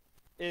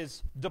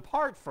is,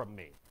 depart from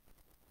me.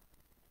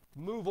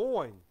 Move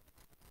on.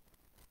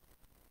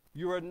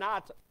 You are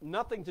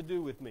nothing to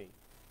do with me.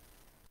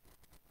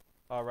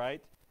 All right?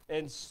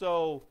 And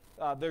so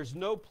there's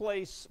no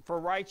place for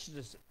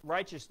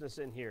righteousness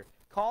in here.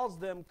 Calls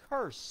them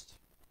cursed.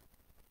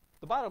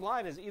 The bottom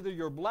line is either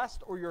you're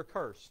blessed or you're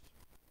cursed.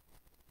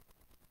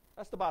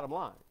 That's the bottom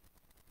line.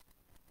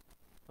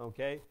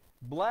 Okay?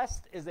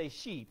 Blessed is a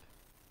sheep.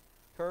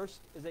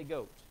 Cursed is a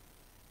goat.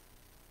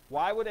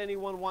 Why would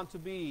anyone want to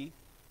be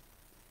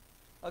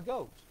a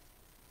goat?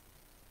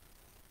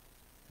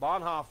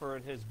 Bonhoeffer,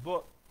 in his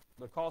book,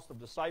 the cost of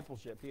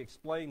discipleship. He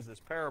explains this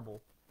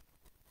parable.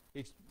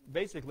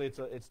 Basically,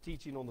 it's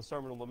teaching on the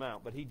Sermon on the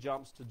Mount, but he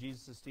jumps to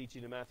Jesus'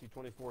 teaching in Matthew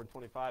 24 and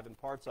 25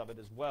 and parts of it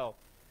as well.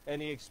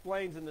 And he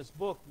explains in this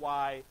book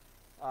why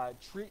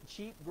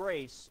cheap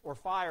grace or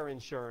fire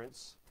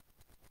insurance,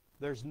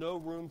 there's no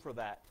room for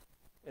that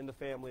in the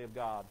family of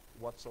God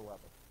whatsoever,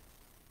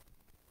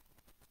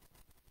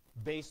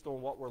 based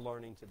on what we're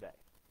learning today.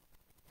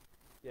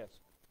 Yes?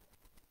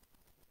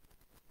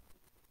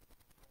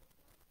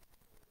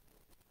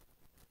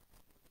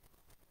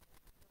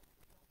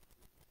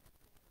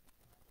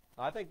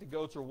 I think the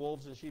goats are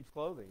wolves in sheep's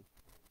clothing.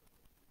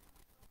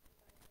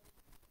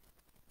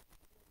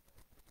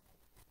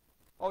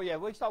 Oh, yeah,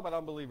 let's talk about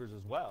unbelievers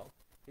as well,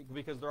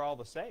 because they're all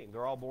the same.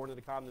 They're all born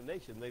into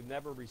condemnation. They've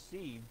never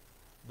received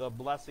the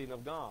blessing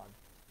of God.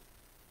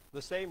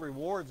 The same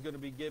reward is going to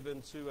be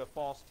given to a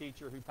false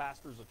teacher who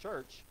pastors a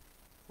church,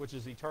 which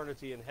is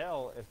eternity in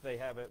hell if they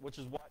have it, which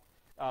is what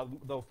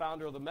the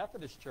founder of the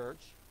Methodist Church,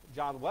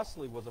 John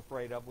Wesley, was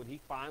afraid of when he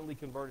finally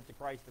converted to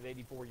Christ at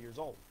 84 years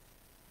old.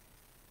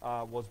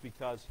 Was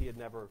because he had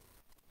never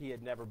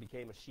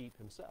became a sheep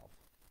himself.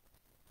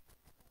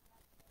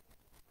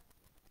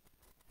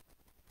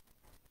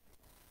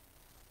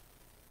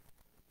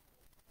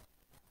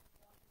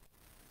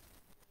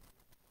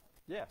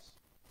 Yes,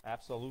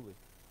 absolutely.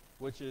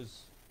 Which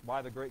is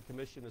why the Great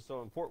Commission is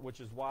so important, which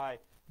is why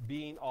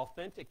being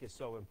authentic is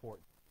so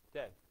important.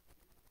 Ted?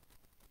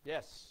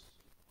 Yes.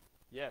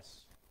 Yes.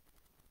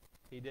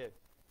 He did.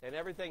 And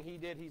everything he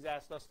did, he's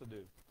asked us to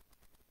do.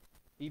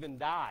 Even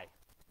die.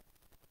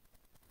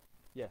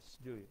 Yes,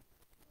 Julia.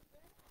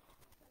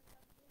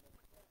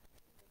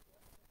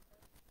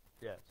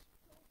 Yes.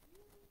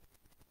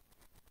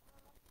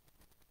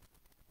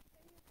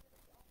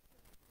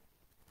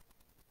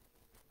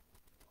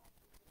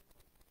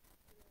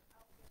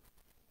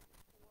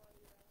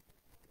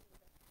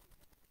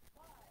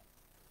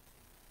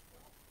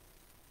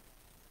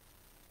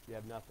 You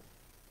have nothing.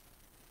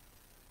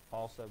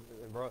 Paul said,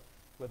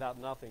 without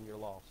nothing, you're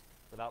lost.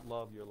 Without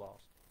love, you're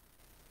lost.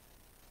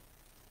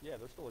 Yeah,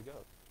 they're still a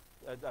goat.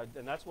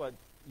 And that's what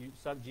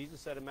Jesus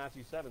said in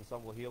Matthew 7,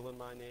 some will heal in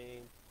my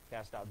name,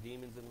 cast out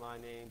demons in my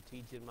name,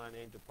 teach in my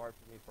name, depart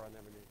from me, for I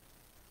never knew you.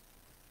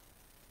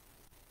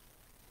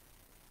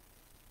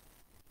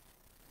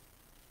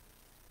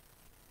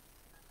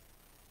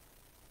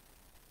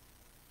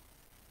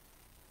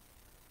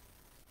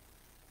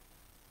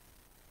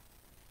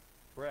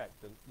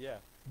 Correct. And yeah,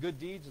 good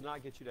deeds do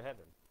not get you to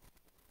heaven.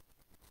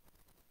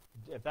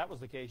 If that was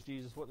the case,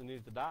 Jesus wouldn't have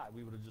needed to die.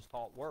 We would have just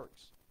taught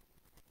works.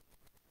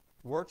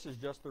 Works is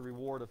just the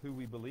reward of who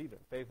we believe in.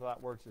 Faith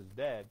without works is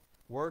dead.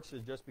 Works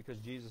is just because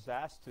Jesus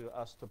asked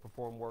us to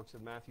perform works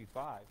in Matthew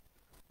 5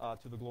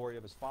 to the glory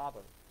of his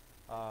Father.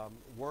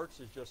 Works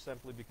is just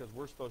simply because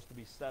we're supposed to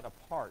be set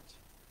apart.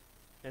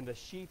 And the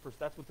sheep,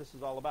 that's what this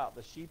is all about.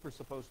 The sheep are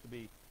supposed to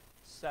be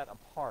set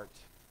apart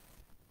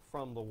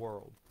from the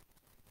world.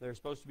 There's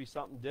supposed to be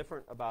something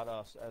different about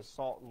us as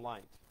salt and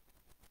light.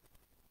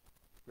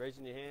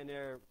 Raising your hand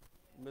there,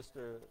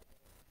 Mr.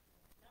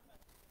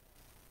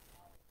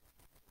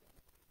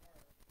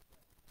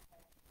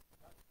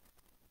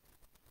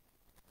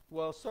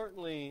 Well,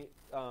 certainly,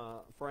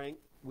 Frank,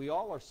 we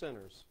all are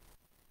sinners.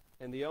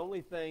 And the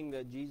only thing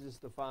that Jesus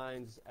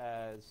defines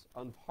as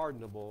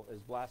unpardonable is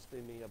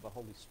blasphemy of the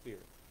Holy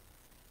Spirit.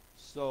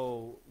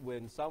 So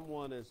when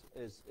someone is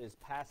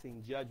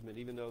passing judgment,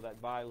 even though that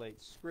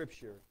violates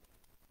Scripture,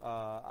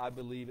 I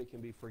believe it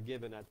can be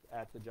forgiven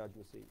at the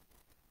judgment seat.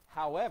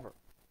 However,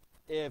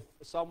 if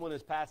someone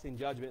is passing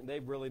judgment and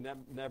they've really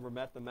never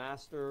met the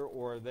Master,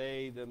 or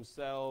they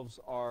themselves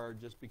are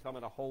just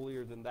becoming a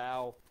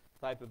holier-than-thou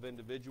type of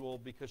individual,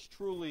 because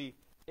truly,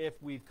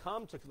 if we've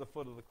come to the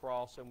foot of the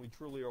cross and we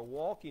truly are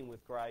walking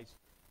with Christ,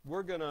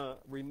 we're going to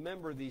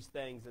remember these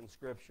things in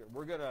Scripture.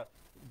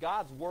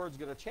 God's Word's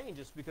going to change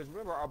us, because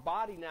remember, our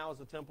body now is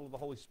the temple of the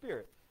Holy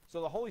Spirit.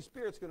 So the Holy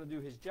Spirit's going to do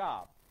his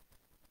job.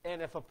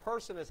 And if a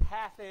person is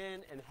half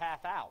in and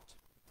half out,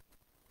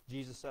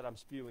 Jesus said, I'm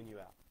spewing you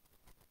out.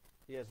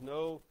 He has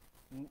no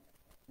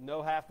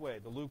halfway.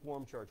 The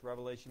lukewarm church,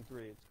 Revelation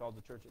 3, it's called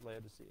the church at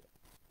Laodicea.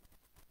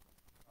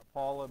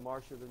 Paula,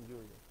 Marcia, and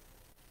Julia.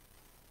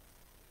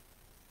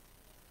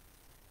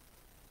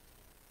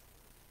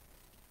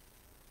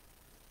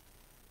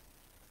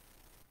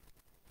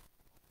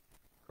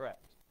 Correct.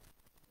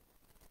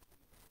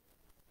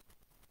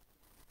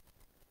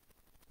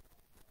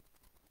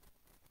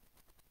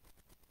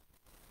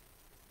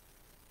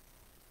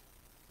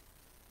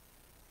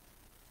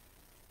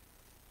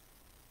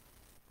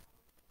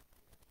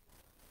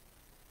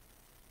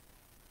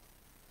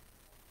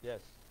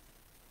 Yes.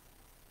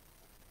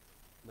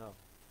 No.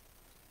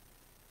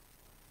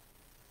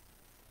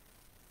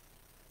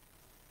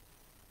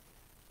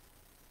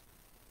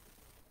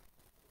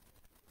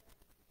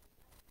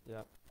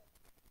 Yeah.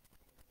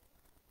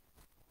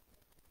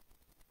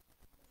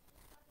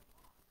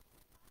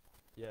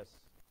 Yes.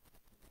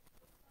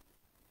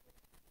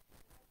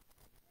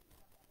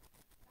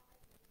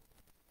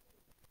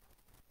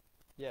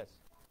 Yes.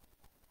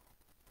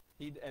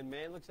 And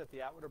man looks at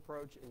the outward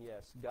approach, and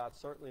yes, God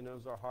certainly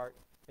knows our heart,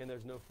 and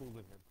there's no fooling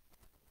him.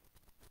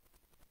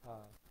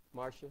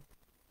 Marcia?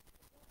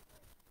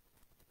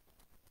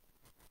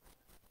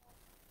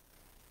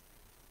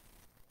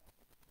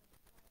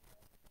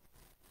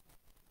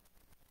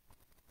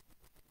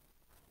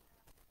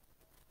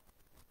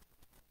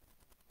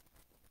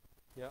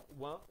 Yeah,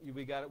 well,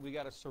 we got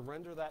to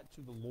surrender that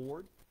to the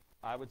Lord.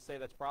 I would say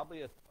that's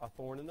probably a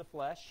thorn in the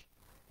flesh.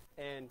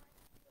 And,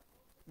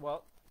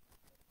 well,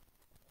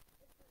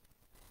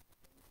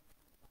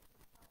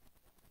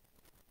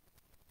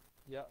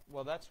 yeah,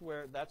 well, that's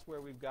where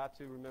we've got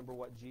to remember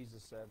what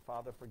Jesus said.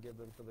 Father, forgive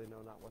them, for they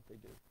know not what they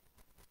do.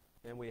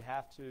 And we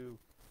have to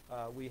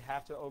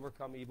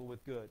overcome evil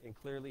with good. And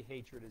clearly,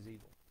 hatred is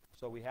evil.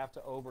 So we have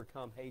to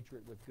overcome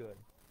hatred with good.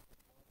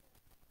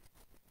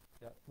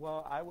 Yeah.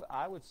 Well,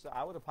 I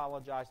would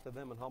apologize to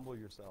them and humble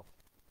yourself,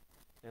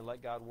 and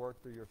let God work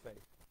through your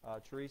faith.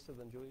 Teresa,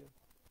 then Julia.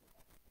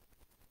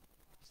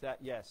 Is that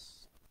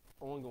yes,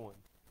 ongoing,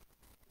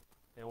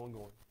 and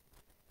ongoing.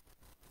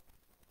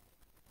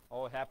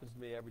 Oh, it happens to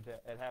me every day.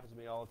 It happens to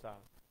me all the time.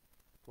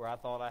 Where I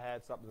thought I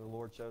had something, and the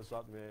Lord shows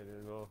something,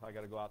 and I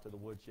got to go out to the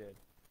woodshed.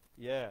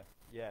 Yeah,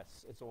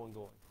 yes, it's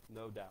ongoing,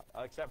 no doubt.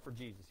 Except for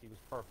Jesus, he was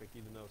perfect,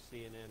 even though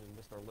CNN and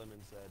Mr. Lemon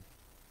said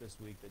this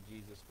week that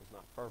Jesus was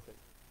not perfect.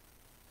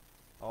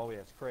 Oh, yeah,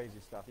 it's crazy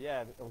stuff.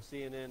 Yeah, on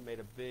CNN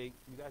made a big,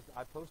 you guys,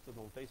 I posted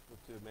on Facebook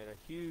too, made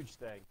a huge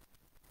thing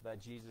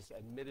that Jesus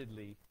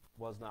admittedly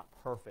was not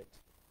perfect.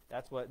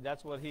 That's what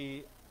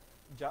he,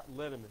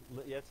 Linneman,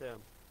 yes, him.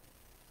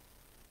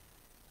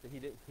 He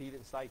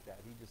didn't cite that.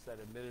 He just said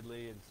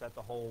admittedly and set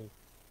the whole,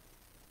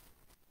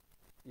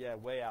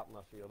 way out in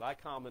left field. I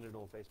commented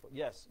on Facebook.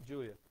 Yes,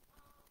 Julia.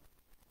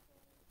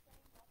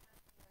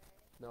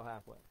 No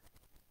halfway.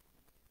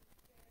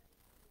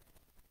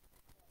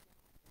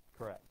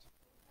 Correct.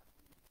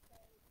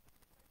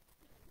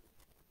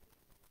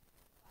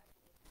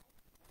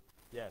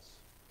 Yes.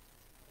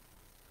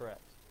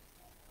 Correct.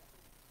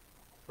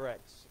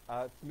 Correct.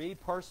 Me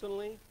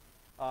personally,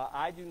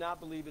 I do not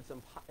believe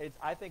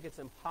I think it's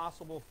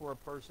impossible for a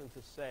person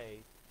to say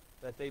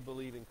that they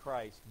believe in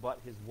Christ, but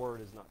his word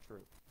is not true.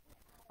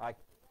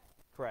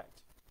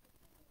 Correct.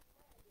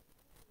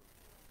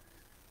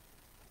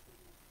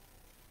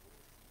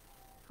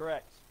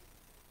 Correct.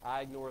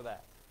 I ignore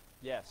that.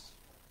 Yes.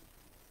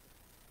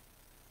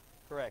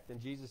 Correct.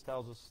 And Jesus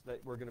tells us that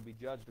we're going to be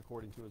judged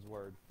according to his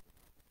word.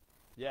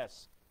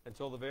 Yes.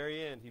 Until the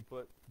very end, he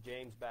put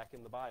James back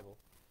in the Bible.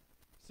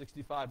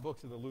 65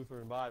 books in the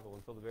Lutheran Bible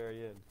until the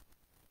very end.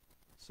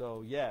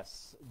 So,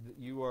 yes,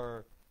 you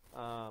are,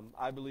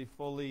 I believe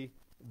fully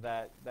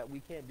that we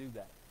can't do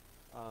that.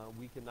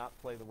 We cannot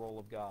play the role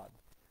of God.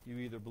 You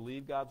either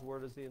believe God's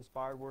word is the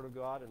inspired word of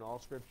God and all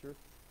Scripture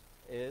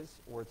is,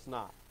 or it's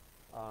not.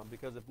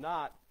 Because if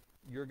not,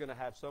 you're going to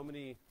have so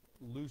many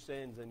loose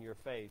ends in your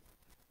faith.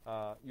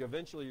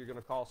 Eventually, you're going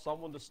to cause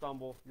someone to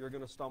stumble. You're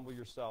going to stumble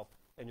yourself,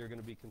 and you're going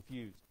to be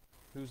confused.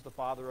 Who's the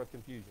father of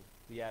confusion?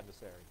 The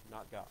adversary,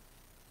 not God.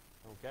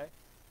 Okay?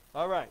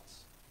 All right.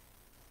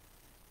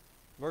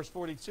 Verse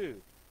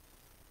 42.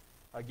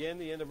 Again,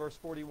 the end of verse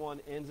 41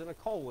 ends in a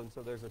colon,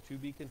 so there's a to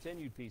be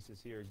continued pieces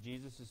here. As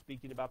Jesus is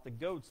speaking about the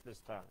goats this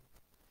time.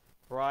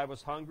 For I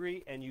was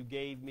hungry, and you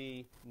gave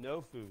me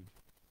no food.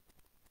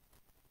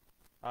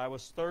 I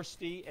was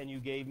thirsty, and you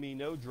gave me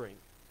no drink.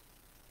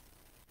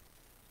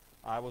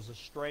 I was a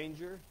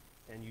stranger,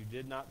 and you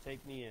did not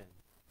take me in.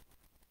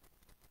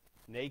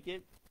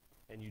 Naked,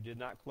 and you did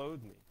not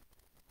clothe me.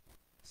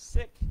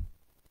 Sick,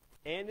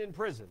 and in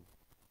prison,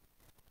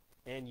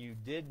 and you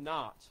did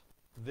not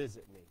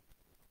visit me.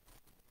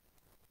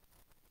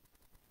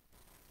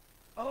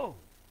 Oh,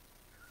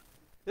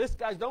 this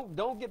guys,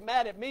 don't get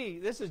mad at me.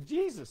 This is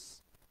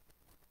Jesus.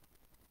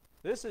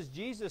 This is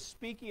Jesus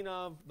speaking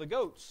of the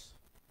goats.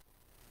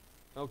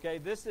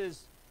 Okay,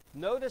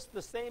 notice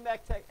the same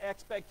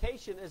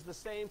expectation is the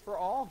same for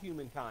all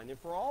humankind and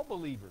for all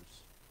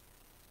believers.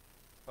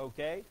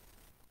 Okay,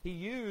 he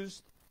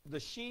used the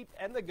sheep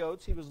and the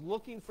goats. He was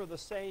looking for the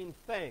same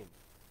thing,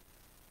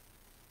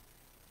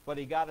 but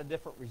he got a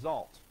different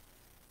result.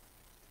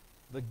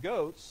 The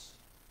goats,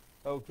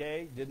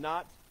 did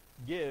not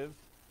give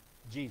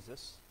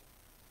Jesus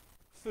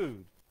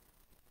food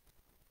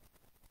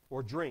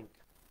or drink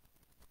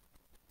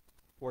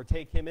or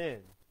take him in,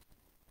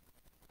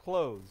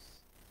 clothes,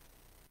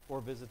 or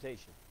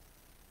visitation.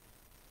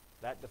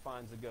 That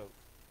defines a goat.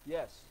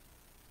 Yes.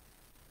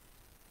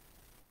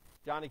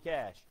 Johnny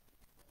Cash.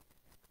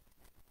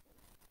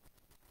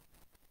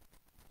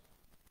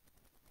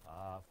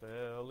 I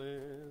fell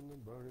in the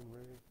burning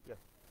rain. Yeah.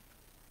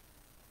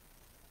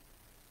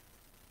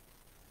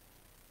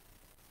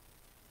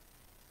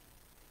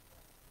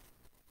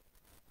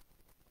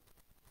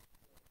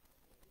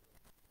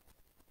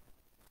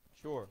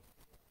 Sure.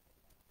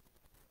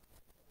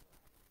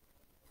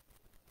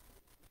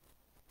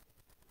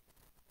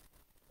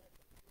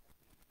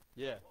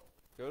 Yeah.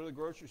 Go to the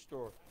grocery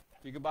store.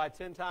 You can buy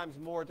 10 times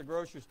more at the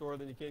grocery store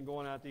than you can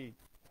going out to eat.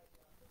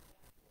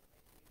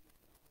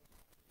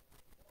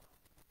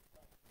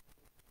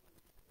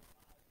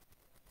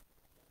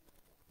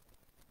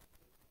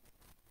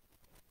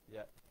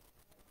 Yeah.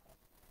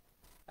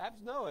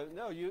 No.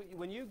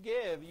 When you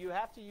give, you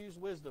have to use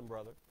wisdom,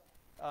 brother.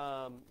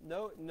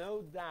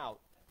 No doubt.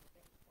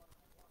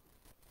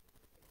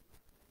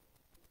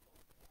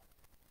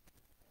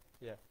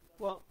 Yeah.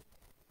 Well.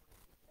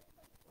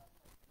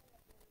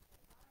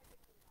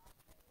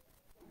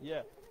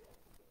 Yeah.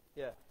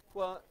 Yeah.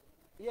 Well.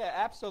 Yeah.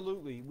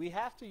 Absolutely. We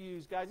have to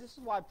use, guys. This is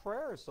why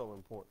prayer is so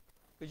important,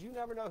 because you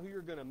never know who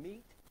you're going to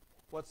meet,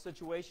 what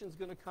situation's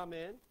going to come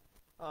in.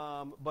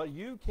 But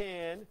you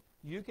can.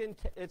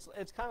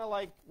 It's kind of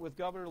like with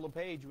Governor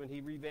LePage when he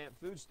revamped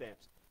food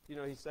stamps. You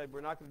know, he said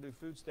we're not going to do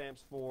food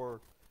stamps for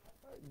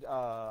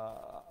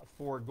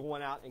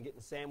going out and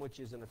getting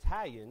sandwiches and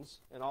Italians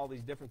and all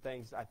these different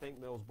things. I think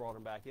Mills brought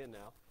them back in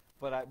now.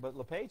 But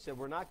LePage said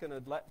we're not going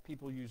to let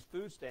people use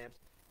food stamps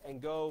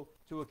and go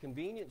to a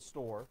convenience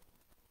store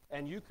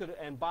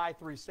and buy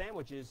 3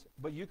 sandwiches,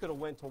 but you could have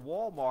went to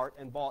Walmart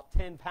and bought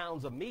 10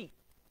 pounds of meat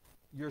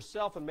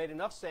yourself and made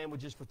enough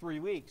sandwiches for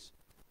 3 weeks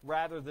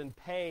rather than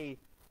pay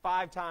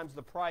 5 times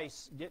the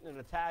price getting an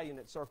Italian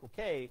at Circle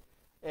K.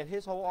 And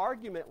his whole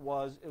argument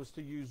was it was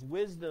to use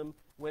wisdom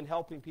when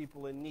helping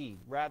people in need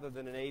rather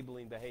than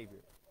enabling behavior.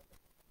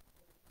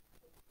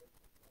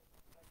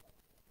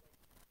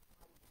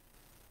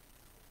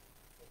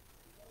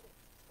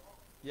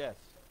 Yes.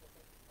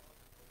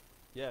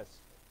 Yes.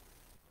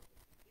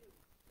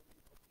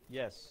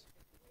 Yes.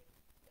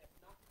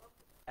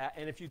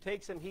 And if you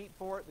take some heat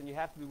for it, then you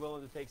have to be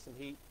willing to take some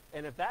heat.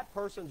 And if that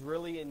person's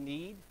really in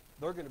need,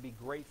 they're going to be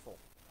grateful.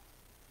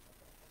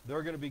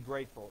 They're going to be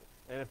grateful.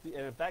 And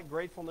if that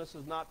gratefulness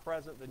is not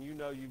present, then you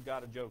know you've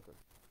got a joker.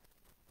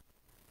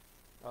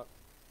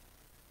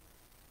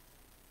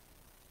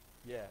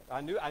 Yeah,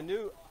 I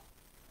knew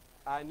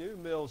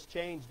Mills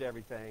changed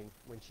everything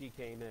when she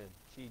came in.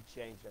 She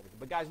changed everything.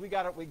 But guys, we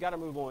got to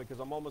move on because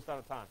I'm almost out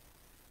of time.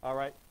 All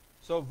right.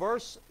 So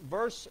verse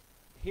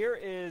here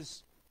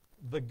is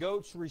the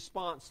goat's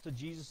response to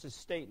Jesus'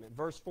 statement.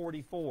 Verse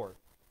 44.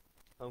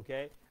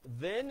 Okay.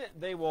 Then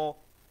they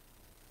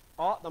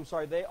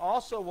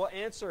also will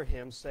answer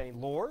him,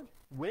 saying, Lord,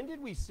 when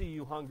did we see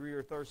you hungry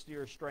or thirsty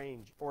or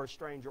a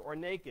stranger or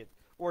naked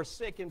or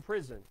sick in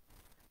prison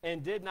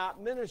and did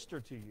not minister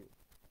to you?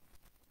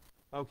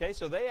 Okay,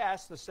 so they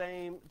ask the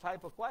same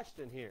type of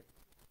question here.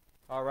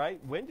 All right,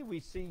 when did we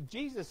see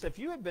Jesus? If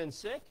you had been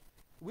sick,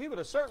 we would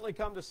have certainly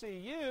come to see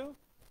you.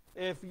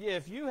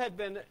 If you had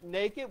been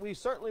naked, we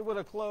certainly would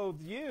have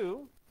clothed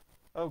you.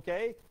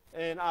 Okay,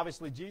 and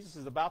obviously Jesus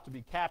is about to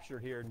be captured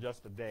here in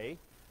just a day.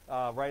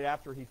 Right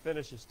after he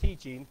finishes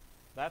teaching,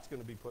 that's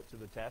going to be put to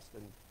the test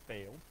and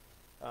failed.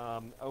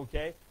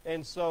 Okay,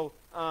 and so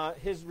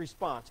his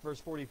response, verse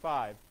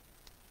 45,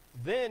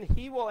 then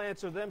he will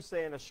answer them,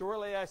 saying,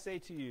 assuredly I say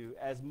to you,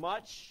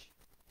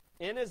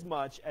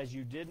 inasmuch as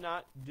you did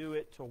not do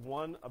it to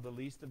one of the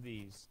least of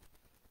these,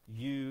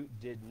 you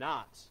did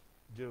not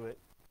do it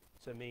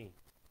to me.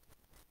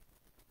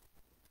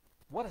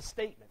 What a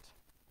statement.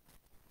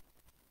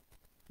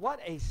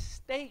 What a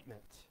statement.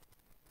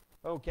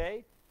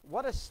 Okay?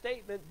 What a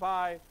statement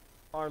by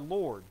our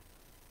Lord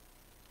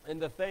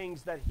and the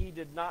things that he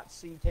did not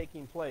see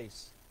taking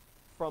place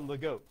from the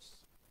goats.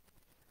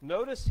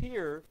 Notice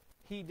here,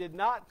 he did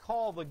not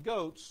call the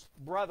goats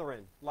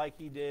brethren like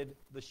he did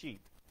the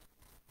sheep.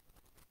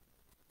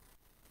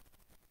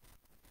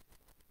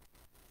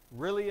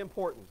 Really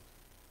important.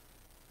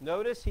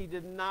 Notice he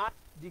did not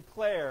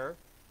declare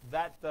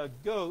that the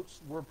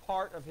goats were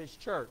part of his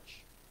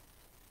church.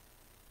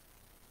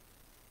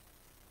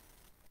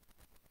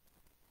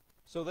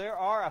 So there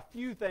are a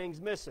few things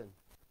missing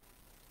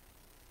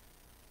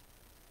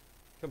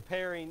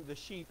comparing the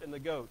sheep and the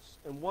goats.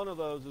 And one of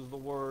those is the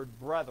word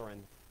brethren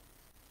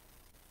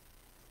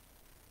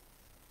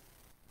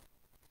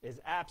is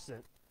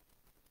absent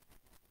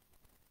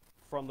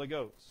from the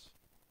goats.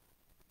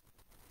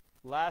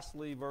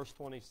 Lastly, verse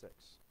 46.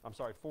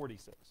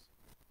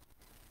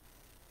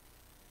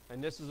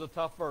 And this is a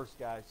tough verse,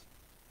 guys.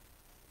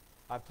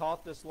 I've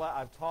taught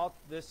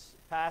this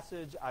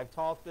passage. I've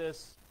taught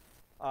this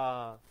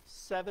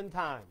 7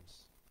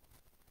 times.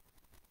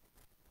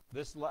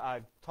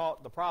 I've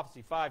taught the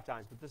prophecy 5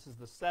 times, but this is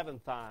the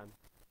 7th time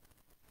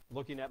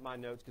looking at my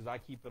notes because I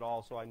keep it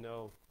all so I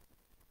know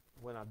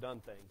when I've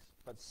done things.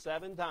 But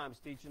 7 times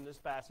teaching this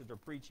passage or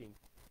preaching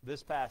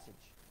this passage.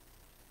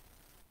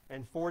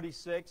 And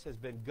 46 has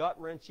been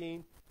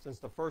gut-wrenching since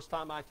the first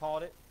time I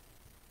taught it.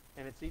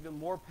 And it's even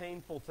more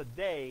painful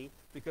today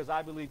because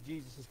I believe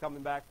Jesus is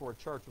coming back for a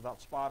church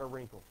without spot or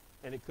wrinkle.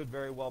 And it could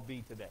very well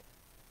be today.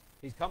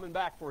 He's coming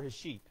back for his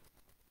sheep.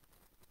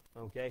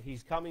 Okay?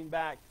 He's coming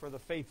back for the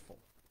faithful.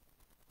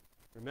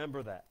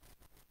 Remember that.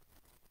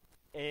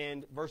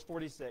 And verse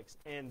 46,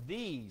 and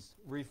these,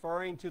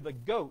 referring to the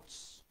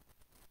goats,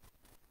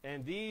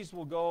 and these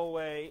will go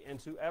away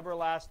into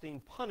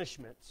everlasting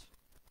punishment,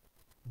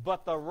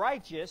 but the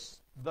righteous,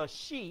 the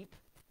sheep,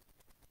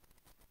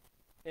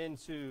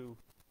 into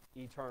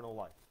eternal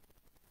life.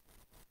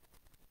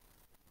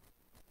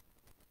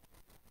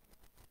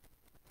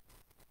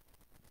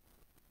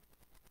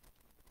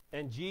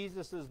 And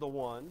Jesus is the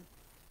one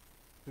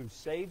who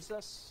saves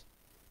us,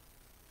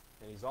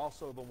 and he's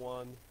also the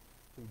one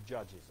who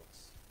judges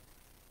us.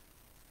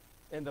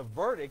 And the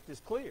verdict is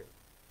clear.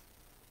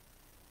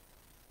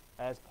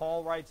 As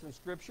Paul writes in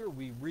Scripture,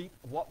 we reap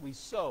what we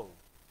sow.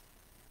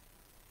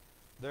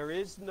 There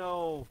is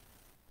no,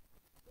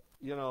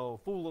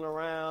 fooling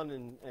around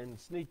and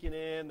sneaking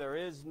in. There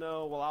is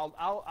no, well,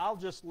 I'll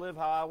just live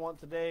how I want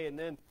today,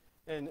 and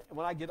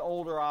when I get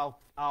older,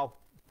 I'll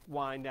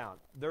wind down.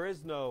 There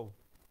is no,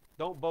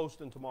 don't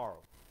boast in tomorrow.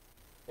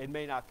 It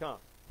may not come.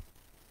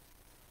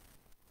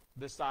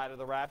 This side of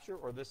the rapture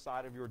or this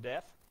side of your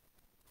death,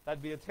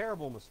 that'd be a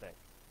terrible mistake.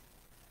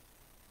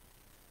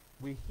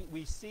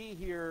 We see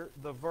here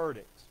the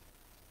verdict.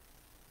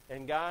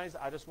 And guys,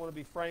 I just want to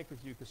be frank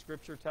with you because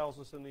Scripture tells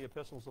us in the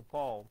epistles of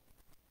Paul,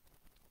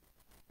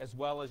 as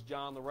well as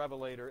John the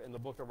Revelator in the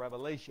book of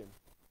Revelation,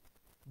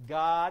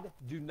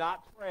 do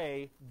not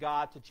pray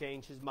God to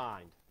change his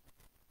mind.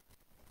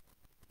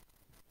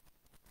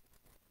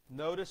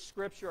 Notice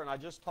Scripture, and I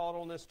just taught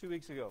on this 2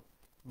 weeks ago.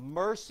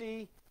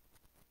 Mercy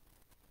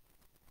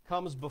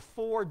comes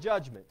before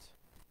judgment.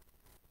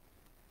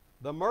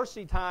 The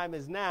mercy time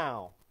is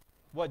now.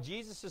 What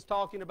Jesus is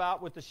talking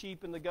about with the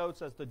sheep and the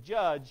goats as the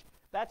judge,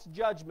 that's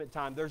judgment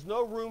time. There's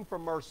no room for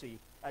mercy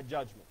at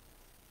judgment.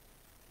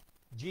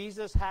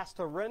 Jesus has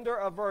to render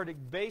a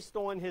verdict based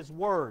on his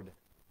word.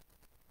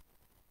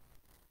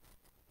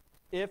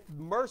 If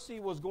mercy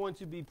was going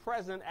to be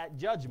present at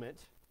judgment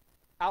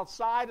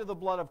outside of the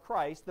blood of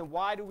Christ, then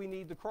why do we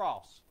need the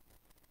cross?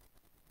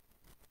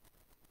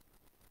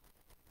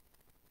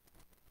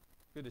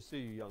 Good to see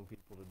you, young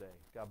people, today.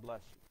 God bless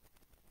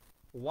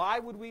you. Why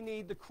would we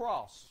need the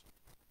cross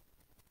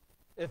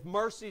if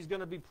mercy is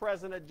going to be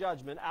present at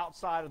judgment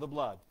outside of the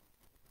blood?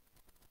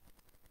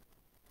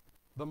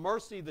 The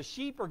mercy the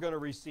sheep are going to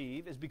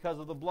receive is because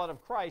of the blood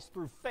of Christ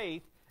through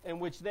faith in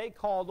which they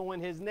called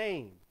on his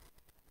name.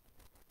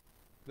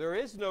 There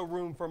is no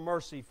room for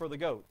mercy for the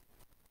goat.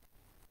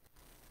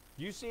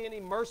 Do you see any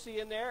mercy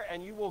in there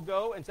and you will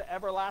go into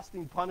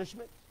everlasting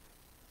punishment?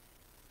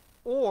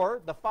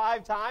 Or the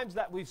 5 times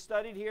that we've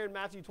studied here in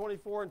Matthew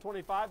 24 and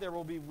 25, there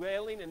will be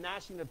wailing and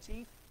gnashing of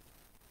teeth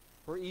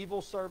for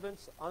evil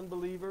servants,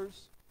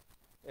 unbelievers,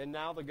 and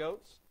now the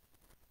goats?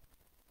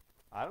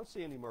 I don't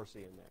see any mercy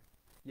in there.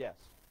 Yes.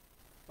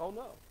 Oh,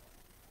 no.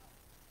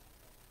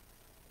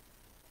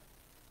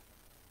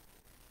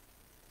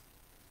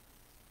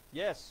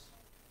 Yes.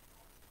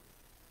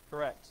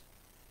 Correct.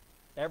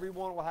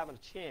 Everyone will have a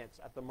chance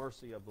at the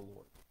mercy of the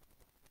Lord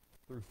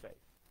through faith.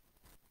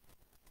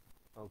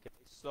 Okay,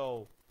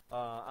 so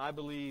I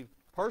believe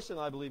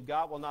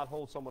God will not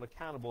hold someone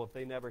accountable if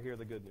they never hear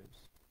the good news.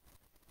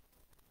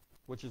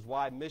 Which is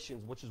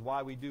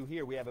why we do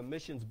here. We have a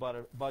missions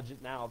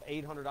budget now of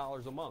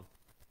 $800 a month.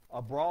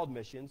 Abroad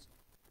missions,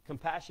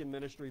 compassion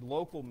ministry,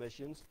 local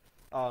missions,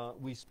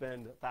 we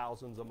spend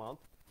thousands a month.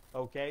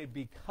 Okay,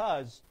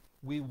 because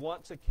we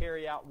want to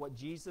carry out what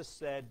Jesus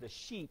said the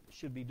sheep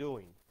should be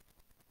doing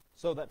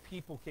so that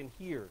people can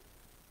hear.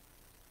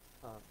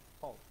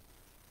 Paul.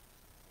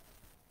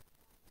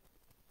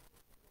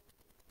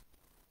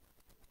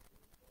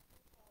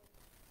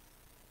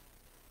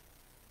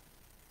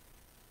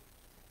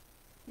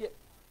 Yeah.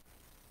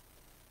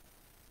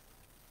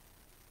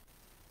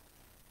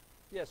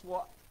 Yes,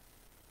 well,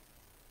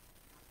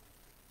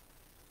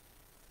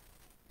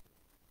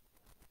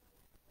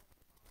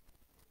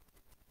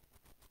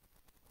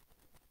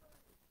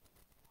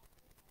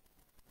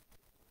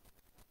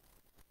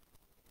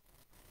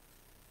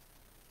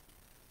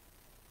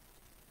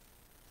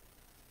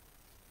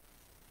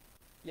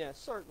 yeah,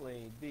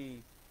 certainly.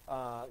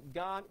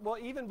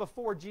 Even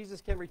before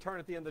Jesus can return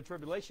at the end of the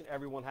tribulation,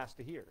 everyone has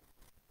to hear.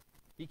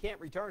 He can't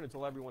return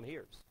until everyone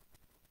hears.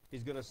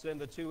 He's going to send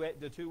the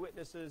two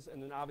witnesses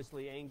and then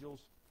obviously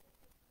angels.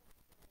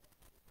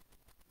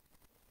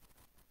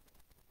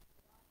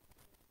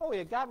 Oh,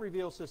 yeah, God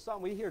reveals his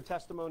Son. We hear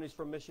testimonies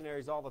from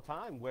missionaries all the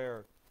time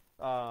where,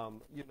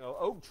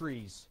 oak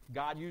trees.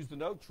 God used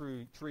an oak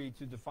tree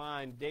to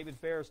define. David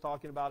Fair is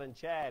talking about in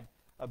Chad,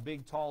 a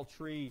big tall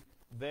tree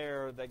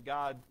there that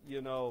God,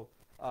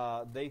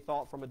 they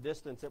thought from a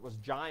distance it was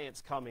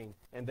giants coming,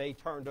 and they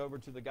turned over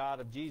to the God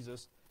of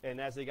Jesus, and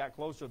as they got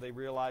closer, they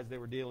realized they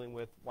were dealing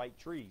with white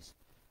trees.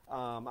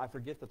 I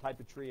forget the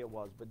type of tree it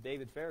was, but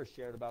David Ferris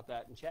shared about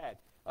that in Chad.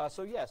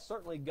 So yes,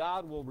 certainly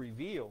God will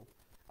reveal,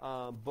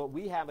 but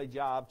we have a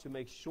job to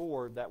make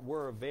sure that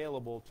we're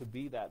available to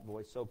be that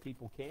voice so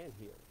people can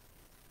hear.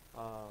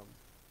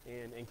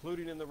 And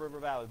including in the River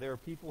Valley, there are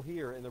people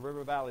here in the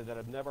River Valley that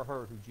have never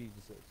heard who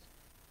Jesus is.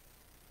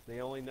 They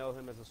only know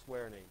him as a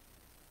swear name.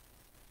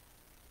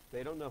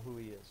 They don't know who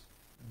he is.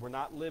 We're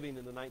not living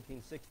in the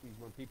 1960s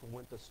when people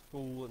went to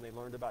school and they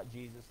learned about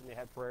Jesus and they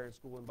had prayer in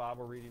school and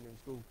Bible reading in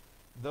school.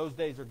 Those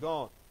days are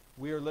gone.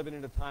 We are living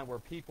in a time where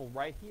people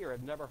right here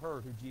have never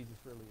heard who Jesus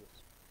really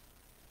is.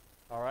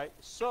 All right?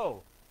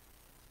 So,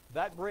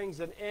 that brings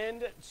an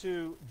end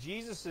to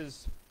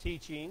Jesus'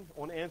 teaching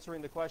on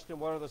answering the question,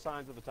 what are the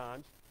signs of the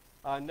times?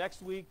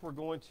 Next week, we're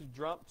going to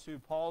jump to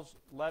Paul's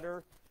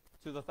letter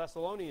to the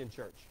Thessalonian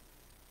church.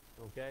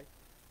 Okay?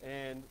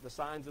 and the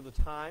signs of the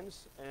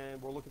times.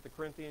 And we'll look at the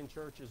Corinthian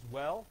church as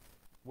well,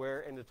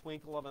 where in the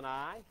twinkle of an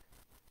eye.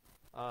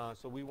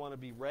 So we want to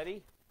be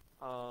ready.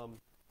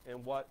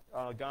 And what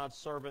God's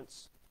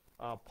servants,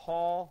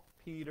 Paul,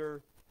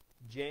 Peter,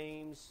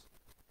 James,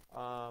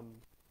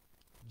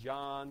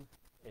 John,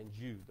 and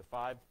Jude, the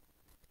 5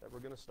 that we're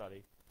going to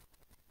study,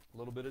 a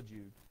little bit of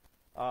Jude.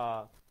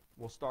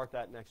 We'll start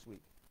that next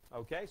week.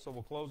 Okay, so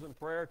we'll close in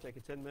prayer, take a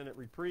 10-minute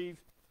reprieve.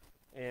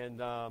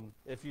 And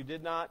if you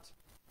did not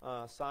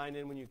sign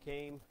in when you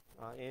came,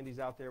 Andy's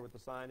out there with the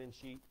sign-in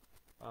sheet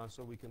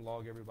so we can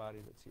log everybody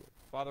that's here.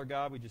 Father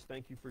God, we just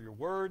thank you for your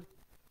word.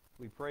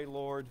 We pray,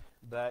 Lord,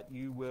 that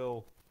you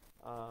will,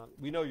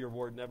 we know your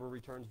word never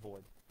returns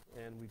void.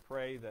 And we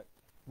pray that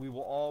we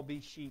will all be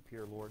sheep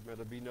here, Lord. May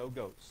there be no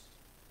goats,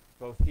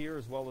 both here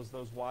as well as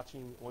those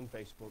watching on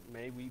Facebook.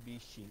 May we be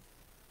sheep.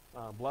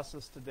 Bless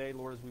us today,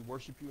 Lord, as we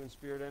worship you in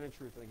spirit and in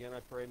truth. And again, I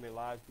pray, may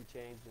lives be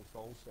changed and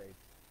souls saved.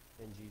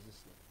 In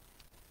Jesus'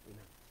 name,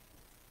 amen.